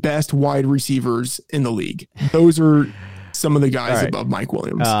 of the best wide receivers in the league. Those are some of the guys above Mike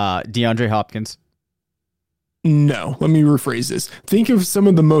Williams. DeAndre Hopkins. No, let me rephrase this. Think of some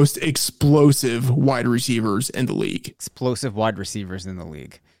of the most explosive wide receivers in the league. Explosive wide receivers in the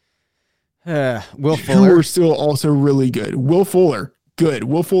league. Will Fuller. Who are still also really good. Will Fuller, good.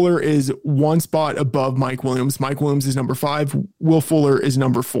 Will Fuller is 1 spot above Mike Williams. Mike Williams is number 5. Will Fuller is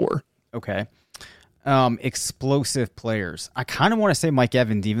number 4. Okay. Explosive players. I kind of want to say Mike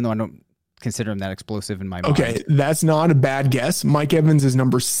Evans, even though I don't consider him that explosive in my mind. Okay, that's not a bad guess. Mike Evans is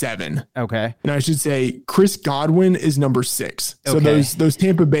number 7. Okay. And I should say Chris Godwin is number 6. So those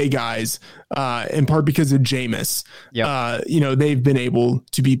Tampa Bay guys, in part because of Jameis, they've been able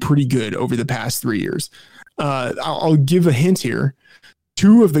to be pretty good over the past 3 years. I'll give a hint here.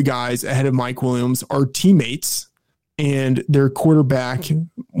 2 of the guys ahead of Mike Williams are teammates, and their quarterback,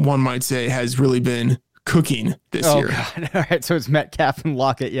 one might say, has really been cooking this year. God. All right, so it's Metcalf and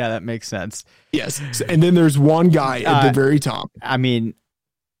Lockett. Yeah, that makes sense. Yes, and then there's one guy at the very top. I mean,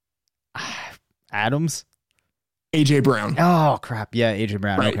 Adams? AJ Brown. Oh, crap. Yeah, AJ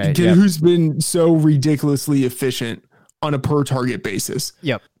Brown. Right. Okay. Who's been so ridiculously efficient on a per target basis.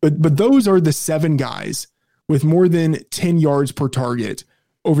 Yep. But those are the 7 guys with more than 10 yards per target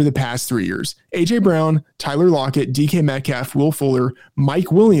over the past 3 years. AJ Brown, Tyler Lockett, DK Metcalf, Will Fuller,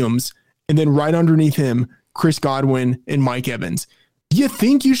 Mike Williams, and then right underneath him, Chris Godwin and Mike Evans. Do you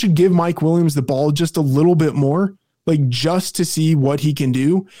think you should give Mike Williams the ball just a little bit more? Like, just to see what he can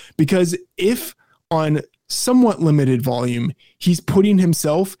do? Because if on somewhat limited volume, he's putting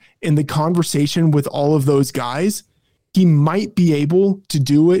himself in the conversation with all of those guys, he might be able to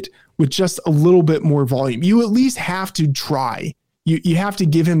do it with just a little bit more volume. You at least have to try You have to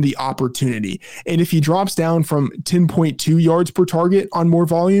give him the opportunity. And if he drops down from 10.2 yards per target on more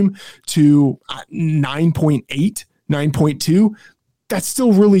volume to 9.8, 9.2, that's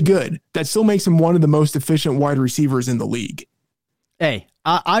still really good. That still makes him one of the most efficient wide receivers in the league. Hey,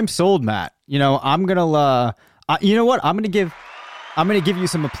 I'm sold, Matt. I'm gonna. You know what? I'm gonna give you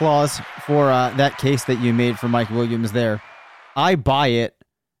some applause for that case that you made for Mike Williams there. I buy it.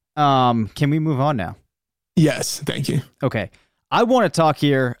 Can we move on now? Yes, thank you. Okay. I want to talk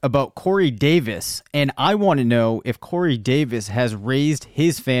here about Corey Davis, and I want to know if Corey Davis has raised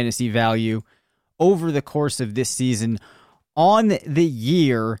his fantasy value over the course of this season. On the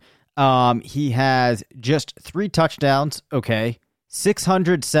year, he has just 3 touchdowns,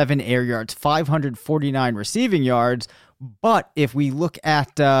 607 air yards, 549 receiving yards. But if we look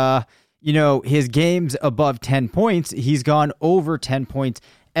at, his games above 10 points, he's gone over 10 points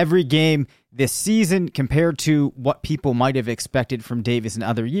every game this season. Compared to what people might have expected from Davis in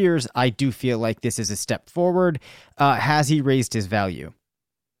other years, I do feel like this is a step forward. Has he raised his value?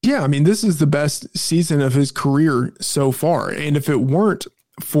 Yeah, I mean, this is the best season of his career so far. And if it weren't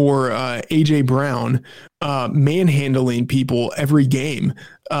for A.J. Brown manhandling people every game,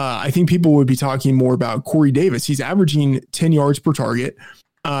 I think people would be talking more about Corey Davis. He's averaging 10 yards per target.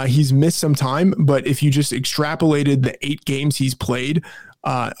 He's missed some time, but if you just extrapolated the 8 games he's played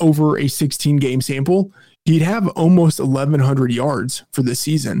over a 16-game sample, he'd have almost 1,100 yards for the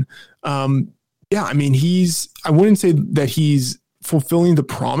season. I mean, I wouldn't say that he's fulfilling the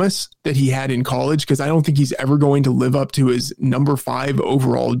promise that he had in college, because I don't think he's ever going to live up to his number 5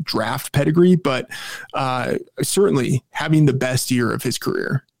 overall draft pedigree, but certainly having the best year of his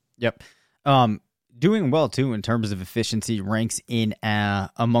career. Yep. Doing well too in terms of efficiency, ranks in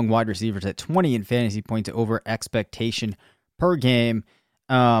among wide receivers at 20 in fantasy points over expectation per game.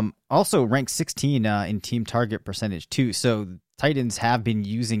 Also ranked 16 in team target percentage too. So Titans have been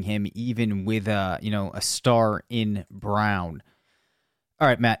using him even with a star in Brown. All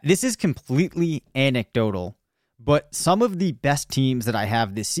right, Matt, this is completely anecdotal, but some of the best teams that I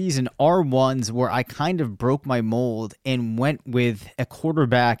have this season are ones where I kind of broke my mold and went with a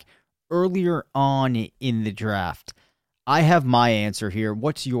quarterback earlier on in the draft. I have my answer here.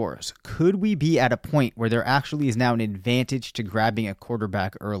 What's yours? Could we be at a point where there actually is now an advantage to grabbing a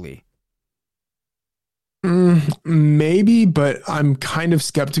quarterback early? Maybe, but I'm kind of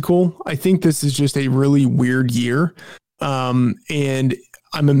skeptical. I think this is just a really weird year. And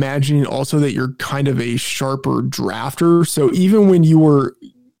I'm imagining also that you're kind of a sharper drafter. So even when you were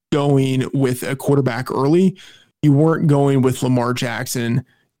going with a quarterback early, you weren't going with Lamar Jackson.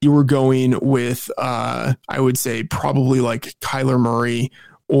 You were going with, I would say, probably like Kyler Murray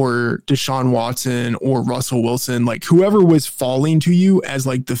or Deshaun Watson or Russell Wilson, like whoever was falling to you as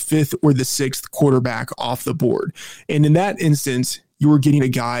like the 5th or the 6th quarterback off the board. And in that instance, you were getting a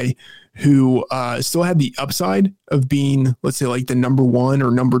guy who still had the upside of being, let's say, like the number 1 or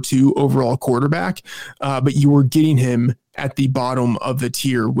number 2 overall quarterback, but you were getting him at the bottom of the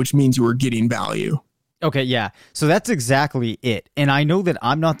tier, which means you were getting value. Okay, yeah. So that's exactly it. And I know that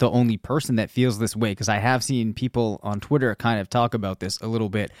I'm not the only person that feels this way, because I have seen people on Twitter kind of talk about this a little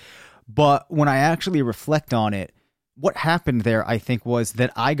bit. But when I actually reflect on it, what happened there, I think, was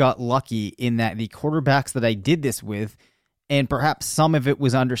that I got lucky in that the quarterbacks that I did this with, and perhaps some of it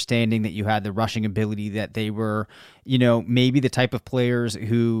was understanding that you had the rushing ability, that they were, maybe the type of players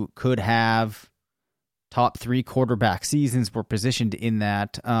who could have top 3 quarterback seasons were positioned in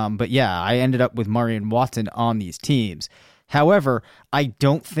that. But yeah, I ended up with Murray and Watson on these teams. However, I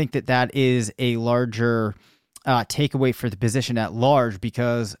don't think that is a larger takeaway for the position at large,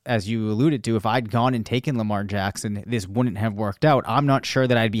 because as you alluded to, if I'd gone and taken Lamar Jackson, this wouldn't have worked out. I'm not sure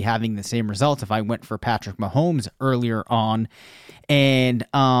that I'd be having the same results if I went for Patrick Mahomes earlier on. And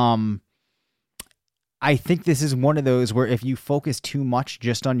I think this is one of those where if you focus too much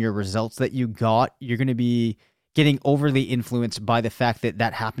just on your results that you got, you're going to be getting overly influenced by the fact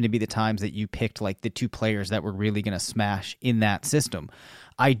that happened to be the times that you picked like the 2 players that were really going to smash in that system.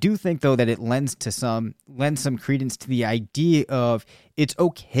 I do think, though, that it lends some credence to the idea of it's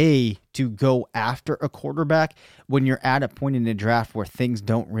okay to go after a quarterback when you're at a point in the draft where things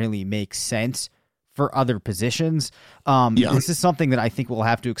don't really make sense for other positions. This is something that I think we'll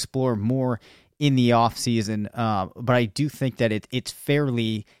have to explore more in the offseason, but I do think that it's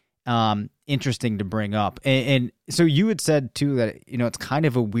fairly interesting to bring up. And so you had said, too, that it's kind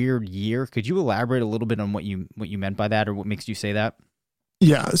of a weird year. Could you elaborate a little bit on what you meant by that, or what makes you say that?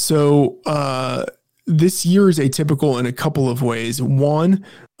 Yeah. So this year is atypical in a couple of ways. One,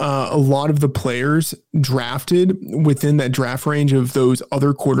 a lot of the players drafted within that draft range of those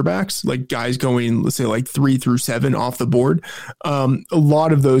other quarterbacks, like guys going, let's say like 3 through 7 off the board. A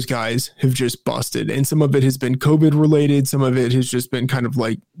lot of those guys have just busted, and some of it has been COVID related. Some of it has just been kind of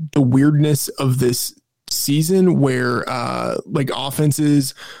like the weirdness of this season where like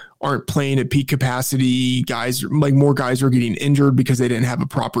offenses aren't playing at peak capacity. Guys, like more guys are getting injured because they didn't have a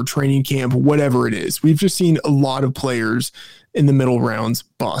proper training camp, whatever it is. We've just seen a lot of players in the middle rounds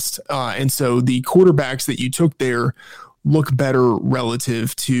bust. And so the quarterbacks that you took there look better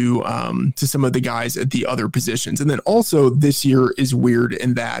relative to some of the guys at the other positions. And then also this year is weird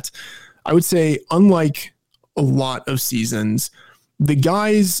in that I would say, unlike a lot of seasons, the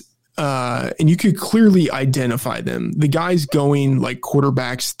guys, and you could clearly identify them, the guys going like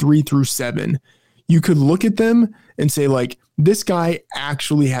quarterbacks 3 through 7, you could look at them and say like, this guy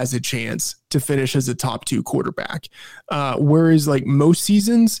actually has a chance to finish as a top 2 quarterback. Whereas like most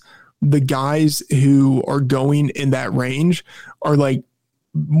seasons, the guys who are going in that range are like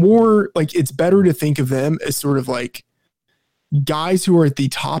more like, it's better to think of them as sort of like guys who are at the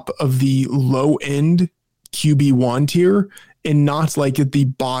top of the low end QB1 tier and not like at the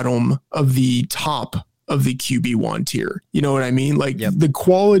bottom of the top of the QB1 tier. You know what I mean? Like the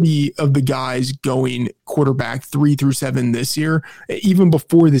quality of the guys going quarterback 3 through 7 this year, even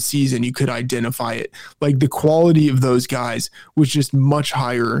before the season, you could identify it. Like the quality of those guys was just much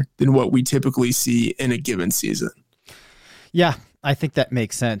higher than what we typically see in a given season. Yeah, I think that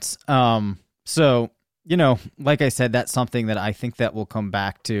makes sense. So, you know, like I said, that's something that I think that we'll come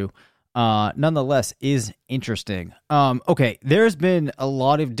back to. Nonetheless is interesting. Okay, there's been a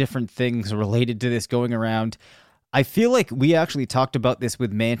lot of different things related to this going around. I feel like we actually talked about this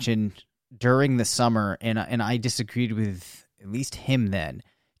with Manchin during the summer, and I disagreed with at least him then.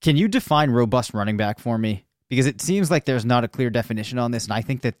 Can you define robust running back for me? Because it seems like there's not a clear definition on this, and I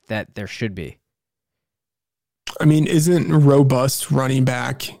think that there should be. I mean, isn't robust running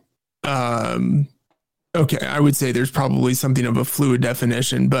back okay, I would say there's probably something of a fluid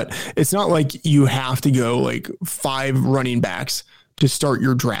definition, but it's not like you have to go like 5 running backs to start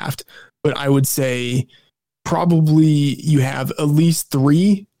your draft. But I would say probably you have at least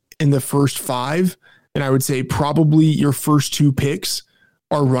 3 in the first 5. And I would say probably your first 2 picks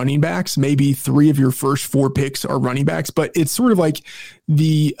are running backs. Maybe 3 of your first 4 picks are running backs, but it's sort of like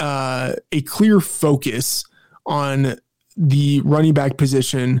a clear focus on the running back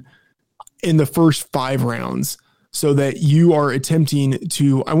position in the first 5 rounds, so that you are attempting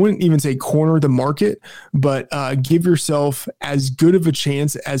to, I wouldn't even say corner the market, but give yourself as good of a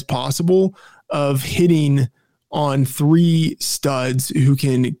chance as possible of hitting on 3 studs who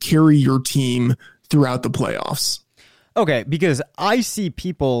can carry your team throughout the playoffs. Okay, because I see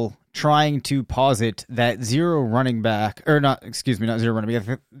people trying to posit that not zero running back,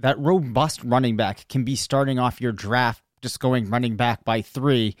 that robust running back can be starting off your draft just going running back by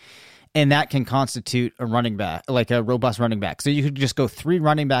 3. And that can constitute a running back, like a robust running back. So you could just go 3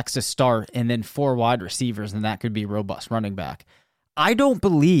 running backs to start and then 4 wide receivers, and that could be robust running back. I don't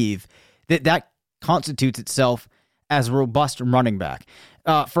believe that constitutes itself as a robust running back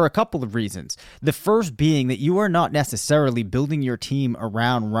for a couple of reasons. The first being that you are not necessarily building your team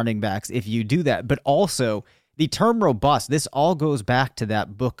around running backs if you do that, but also the term robust, this all goes back to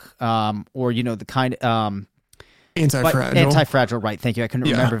that book or, you know, the kind of... Anti-Fragile, right. Thank you. I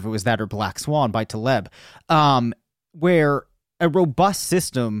couldn't remember if it was that or Black Swan by Taleb. Where a robust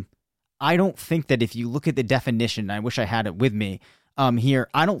system, I don't think that if you look at the definition, I wish I had it with me here,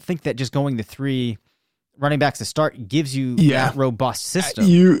 I don't think that just going to 3 running backs to start gives you that robust system.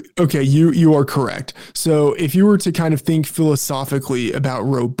 You are correct. So if you were to kind of think philosophically about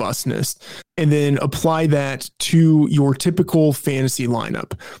robustness and then apply that to your typical fantasy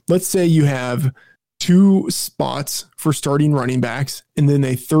lineup, let's say you have 2 spots for starting running backs and then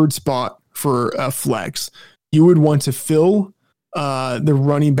a 3rd spot for a flex. You would want to fill the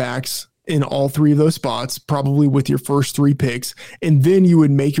running backs in all 3 of those spots, probably with your first 3 picks. And then you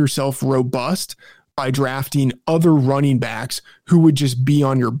would make yourself robust by drafting other running backs who would just be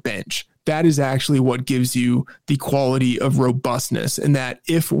on your bench. That is actually what gives you the quality of robustness. And that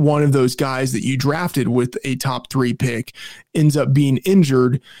if one of those guys that you drafted with a top 3 pick ends up being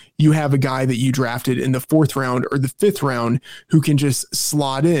injured, you have a guy that you drafted in the 4th round or the 5th round who can just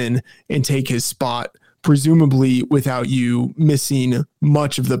slot in and take his spot, presumably without you missing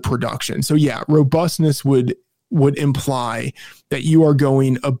much of the production. So yeah, robustness would imply that you are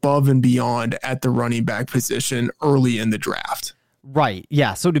going above and beyond at the running back position early in the draft. Right.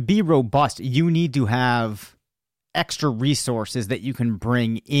 Yeah. So to be robust, you need to have extra resources that you can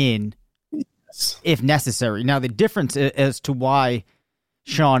bring in if necessary. Now, the difference as to why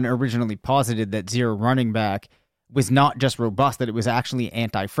Sean originally posited that zero running back was not just robust, that it was actually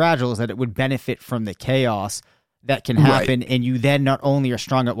anti-fragile, is that it would benefit from the chaos that can happen, right. And you then not only are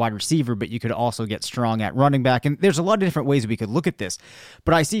strong at wide receiver, but you could also get strong at running back. And there's a lot of different ways we could look at this.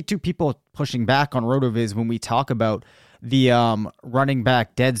 But I see two people pushing back on RotoViz when we talk about the running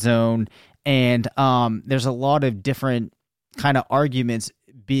back dead zone, and there's a lot of different kind of arguments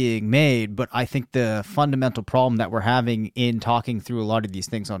being made, but I think the fundamental problem that we're having in talking through a lot of these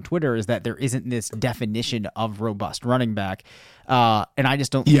things on Twitter is that there isn't this definition of robust running back, and I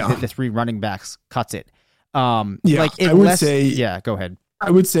just don't think that the three running backs cuts it. I would say, go ahead.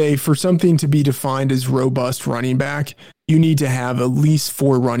 I would say for something to be defined as robust running back, you need to have at least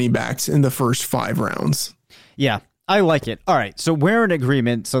 4 running backs in the first 5 rounds. Yeah. I like it. All right, so we're in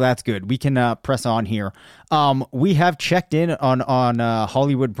agreement, so that's good. We can press on here. We have checked in on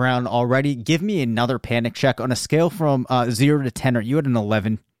Hollywood Brown already. Give me another panic check on a scale from 0 to 10. Are you at an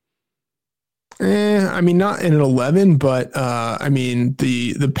 11? I mean, not in an 11, but I mean,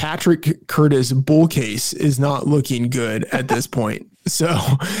 the Patrick Curtis bull case is not looking good at this point. So,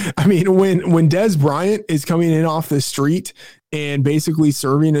 I mean, when Dez Bryant is coming in off the street and basically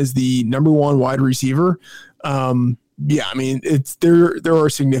serving as the number 1 wide receiver, I mean, there are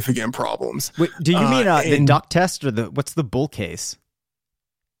significant problems. Wait, do you mean the duck test or what's the bull case?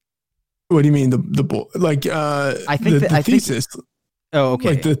 What do you mean the bull? Like I think the thesis. Oh, okay.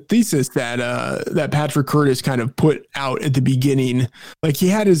 Like the thesis that Patrick Curtis kind of put out at the beginning, like he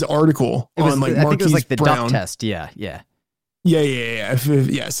had his article on like Marquise Brown. I think it was like the duck test. Yeah. If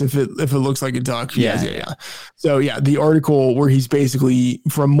it looks like a duck. Yeah. So the article where he's basically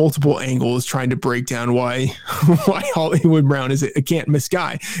from multiple angles trying to break down why Hollywood Brown is a can't miss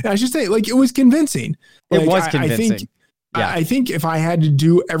guy. And I should say, like, it was convincing. It was convincing. I think if I had to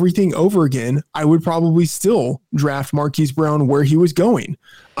do everything over again, I would probably still draft Marquise Brown where he was going.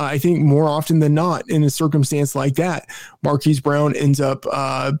 I think more often than not in a circumstance like that, Marquise Brown ends up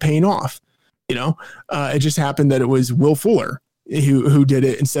paying off. You know, it just happened that it was Will Fuller who did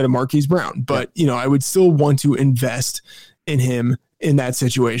it instead of Marquise Brown. But, I would still want to invest in him in that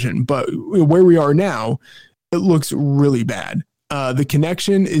situation. But where we are now, it looks really bad. The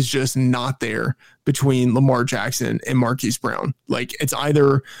connection is just not there between Lamar Jackson and Marquise Brown. Like, it's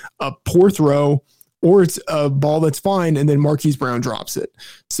either a poor throw or it's a ball that's fine and then Marquise Brown drops it.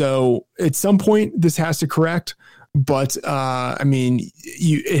 So at some point this has to correct. But I mean,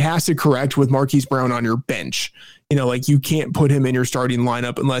 it has to correct with Marquise Brown on your bench. Like you can't put him in your starting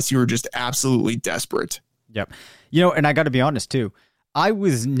lineup unless you were just absolutely desperate. Yep. And I got to be honest too. I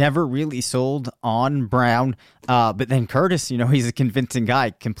was never really sold on Brown, but then Curtis, he's a convincing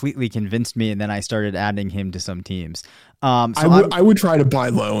guy, completely convinced me, and then I started adding him to some teams. I would try to buy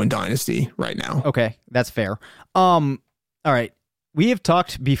low in Dynasty right now. Okay, that's fair. All right. We have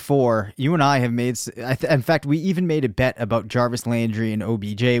talked before, you and I have made, in fact, we even made a bet about Jarvis Landry and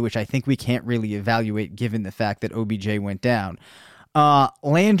OBJ, which I think we can't really evaluate given the fact that OBJ went down.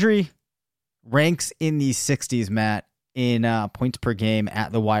 Landry ranks in the 60s, Matt, in points per game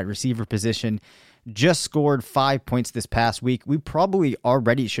at the wide receiver position. Just scored 5 points this past week. We probably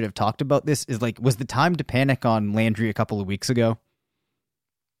already should have talked about this. Was the time to panic on Landry a couple of weeks ago?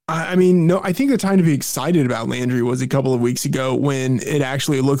 I mean, no, I think the time to be excited about Landry was a couple of weeks ago when it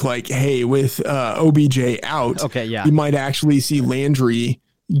actually looked like, hey, with OBJ out, you might actually see Landry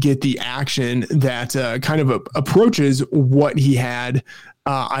get the action that kind of approaches what he had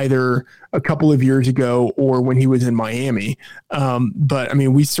either a couple of years ago or when he was in Miami. But I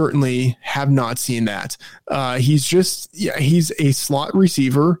mean, we certainly have not seen that. He's a slot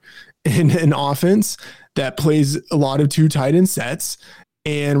receiver in an offense that plays a lot of 2 tight end sets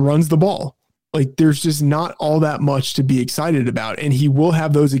and runs the ball. Like, there's just not all that much to be excited about. And he will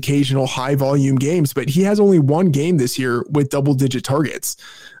have those occasional high volume games, but he has only 1 game this year with double-digit targets.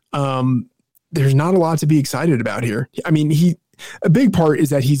 There's not a lot to be excited about here. I mean, a big part is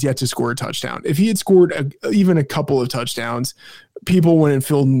that he's yet to score a touchdown. If he had scored even a couple of touchdowns, people wouldn't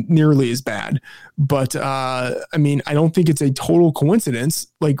feel nearly as bad. But I mean, I don't think it's a total coincidence.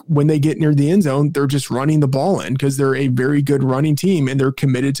 Like, when they get near the end zone, they're just running the ball in because they're a very good running team and they're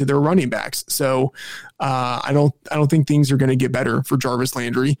committed to their running backs. So I don't think things are going to get better for Jarvis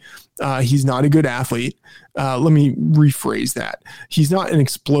Landry. He's not a good athlete. Let me rephrase that. He's not an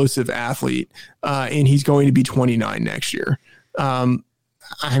explosive athlete, and he's going to be 29 next year.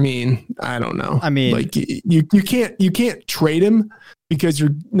 I mean, I don't know. I mean, like, you can't trade him because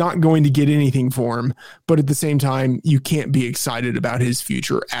you're not going to get anything for him. But at the same time, you can't be excited about his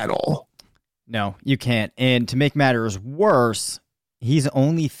future at all. No, you can't. And to make matters worse, He's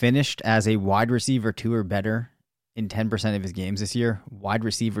only finished as a wide receiver 2 or better in 10% of his games this year. Wide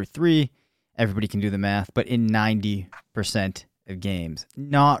receiver 3, everybody can do the math, but in 90% of games.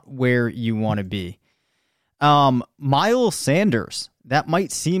 Not where you want to be. Miles Sanders, that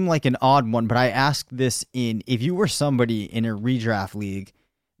might seem like an odd one, but I asked this if you were somebody in a redraft league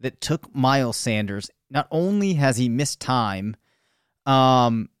that took Miles Sanders, not only has he missed time,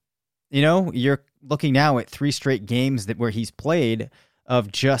 you're looking now at 3 straight games where he's played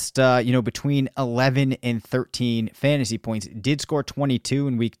of just, between 11 and 13 fantasy points. Did score 22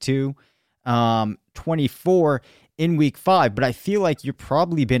 in week 2, 24 in week 5, but I feel like you've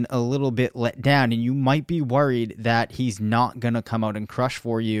probably been a little bit let down, and you might be worried that he's not going to come out and crush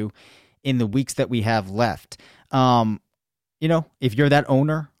for you in the weeks that we have left. If you're that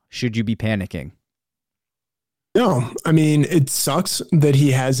owner, should you be panicking? No, I mean, it sucks that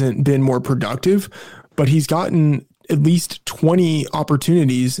he hasn't been more productive, but he's gotten at least 20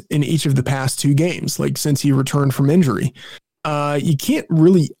 opportunities in each of the past 2 games, like since he returned from injury. You can't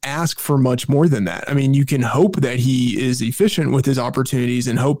really ask for much more than that. I mean, you can hope that he is efficient with his opportunities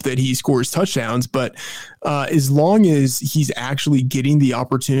and hope that he scores touchdowns, but as long as he's actually getting the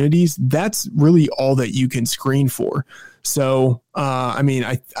opportunities, that's really all that you can screen for. So,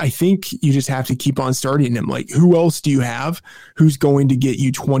 I think you just have to keep on starting him. Like, who else do you have who's going to get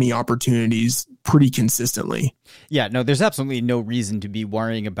you 20 opportunities pretty consistently? Yeah, no, there's absolutely no reason to be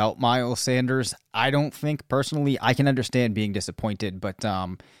worrying about Miles Sanders. I don't think personally. I can understand being disappointed, but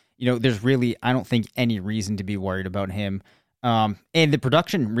there's really, I don't think, any reason to be worried about him. And the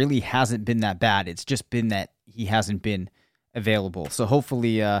production really hasn't been that bad. It's just been that he hasn't been available. So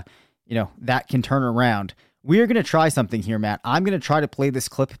hopefully, that can turn around. We're going to try something here, Matt. I'm going to try to play this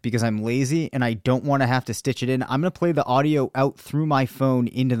clip because I'm lazy and I don't want to have to stitch it in. I'm going to play the audio out through my phone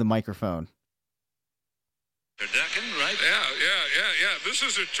into the microphone. Turducken, right? Yeah. This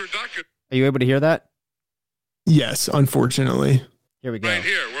is a turducken. Are you able to hear that? Yes, unfortunately. Here we go. Right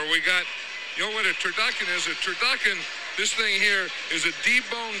here, where we got, what a turducken is. A turducken, this thing here is a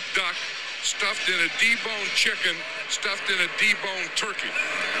deboned duck stuffed in a deboned chicken, stuffed in a deboned turkey.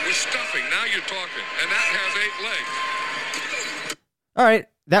 With stuffing, now you're talking. And that has 8 legs. All right,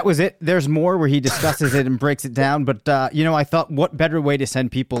 that was it. There's more where he discusses it and breaks it down. But, I thought what better way to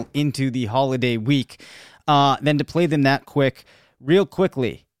send people into the holiday week than to play them that real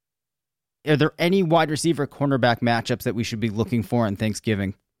quickly. Are there any wide receiver cornerback matchups that we should be looking for on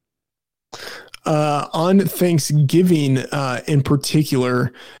Thanksgiving? On Thanksgiving in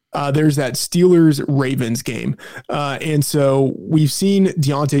particular, there's that Steelers-Ravens game. And so we've seen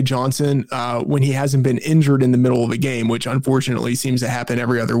Deontay Johnson when he hasn't been injured in the middle of a game, which unfortunately seems to happen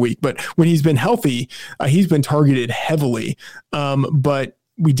every other week. But when he's been healthy, he's been targeted heavily. But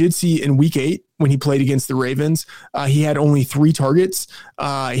we did see in week 8 when he played against the Ravens, he had only 3 targets.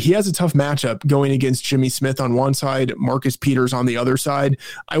 He has a tough matchup going against Jimmy Smith on one side, Marcus Peters on the other side.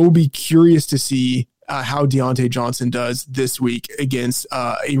 I will be curious to see how Deontay Johnson does this week against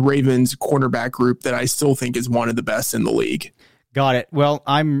a Ravens cornerback group that I still think is one of the best in the league. Got it. Well,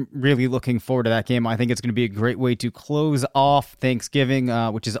 I'm really looking forward to that game. I think it's going to be a great way to close off Thanksgiving,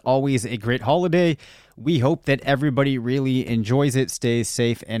 which is always a great holiday. We hope that everybody really enjoys it, stays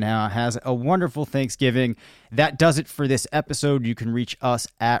safe, and has a wonderful Thanksgiving. That does it for this episode. You can reach us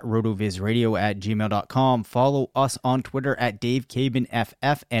at rotovizradio@gmail.com. Follow us on Twitter at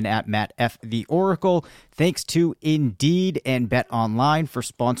DaveCabinFF and at MattFTheOracle. Thanks to Indeed and BetOnline for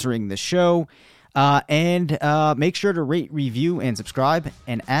sponsoring the show. And make sure to rate, review, and subscribe.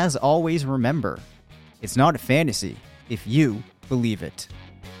 And as always, remember, it's not a fantasy if you believe it.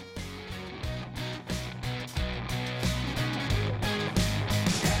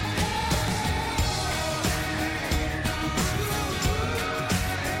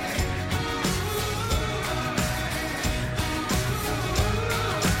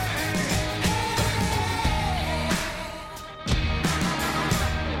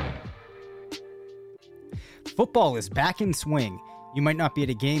 Football is back in swing. You might not be at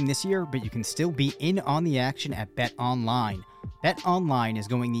a game this year, but you can still be in on the action at BetOnline. BetOnline is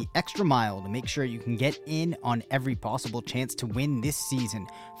going the extra mile to make sure you can get in on every possible chance to win this season.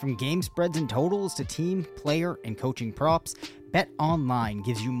 From game spreads and totals to team, player, and coaching props, BetOnline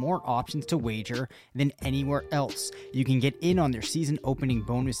gives you more options to wager than anywhere else. You can get in on their season opening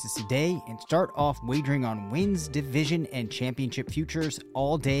bonuses today and start off wagering on wins, division, and championship futures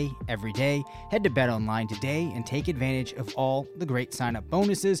all day, every day. Head to BetOnline today and take advantage of all the great sign-up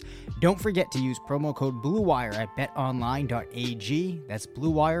bonuses. Don't forget to use promo code BlueWire at betonline.ag. That's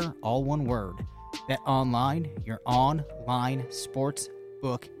BlueWire, all one word. BetOnline, your online sports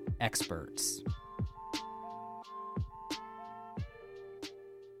book experts.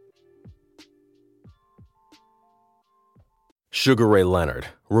 Sugar Ray Leonard,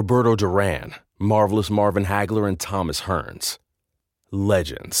 Roberto Duran, Marvelous Marvin Hagler, and Thomas Hearns.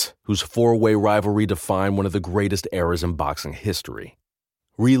 Legends, whose four-way rivalry defined one of the greatest eras in boxing history.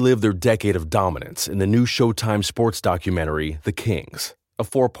 Relive their decade of dominance in the new Showtime sports documentary, The Kings, a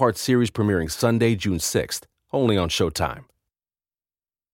 4-part series premiering Sunday, June 6th, only on Showtime.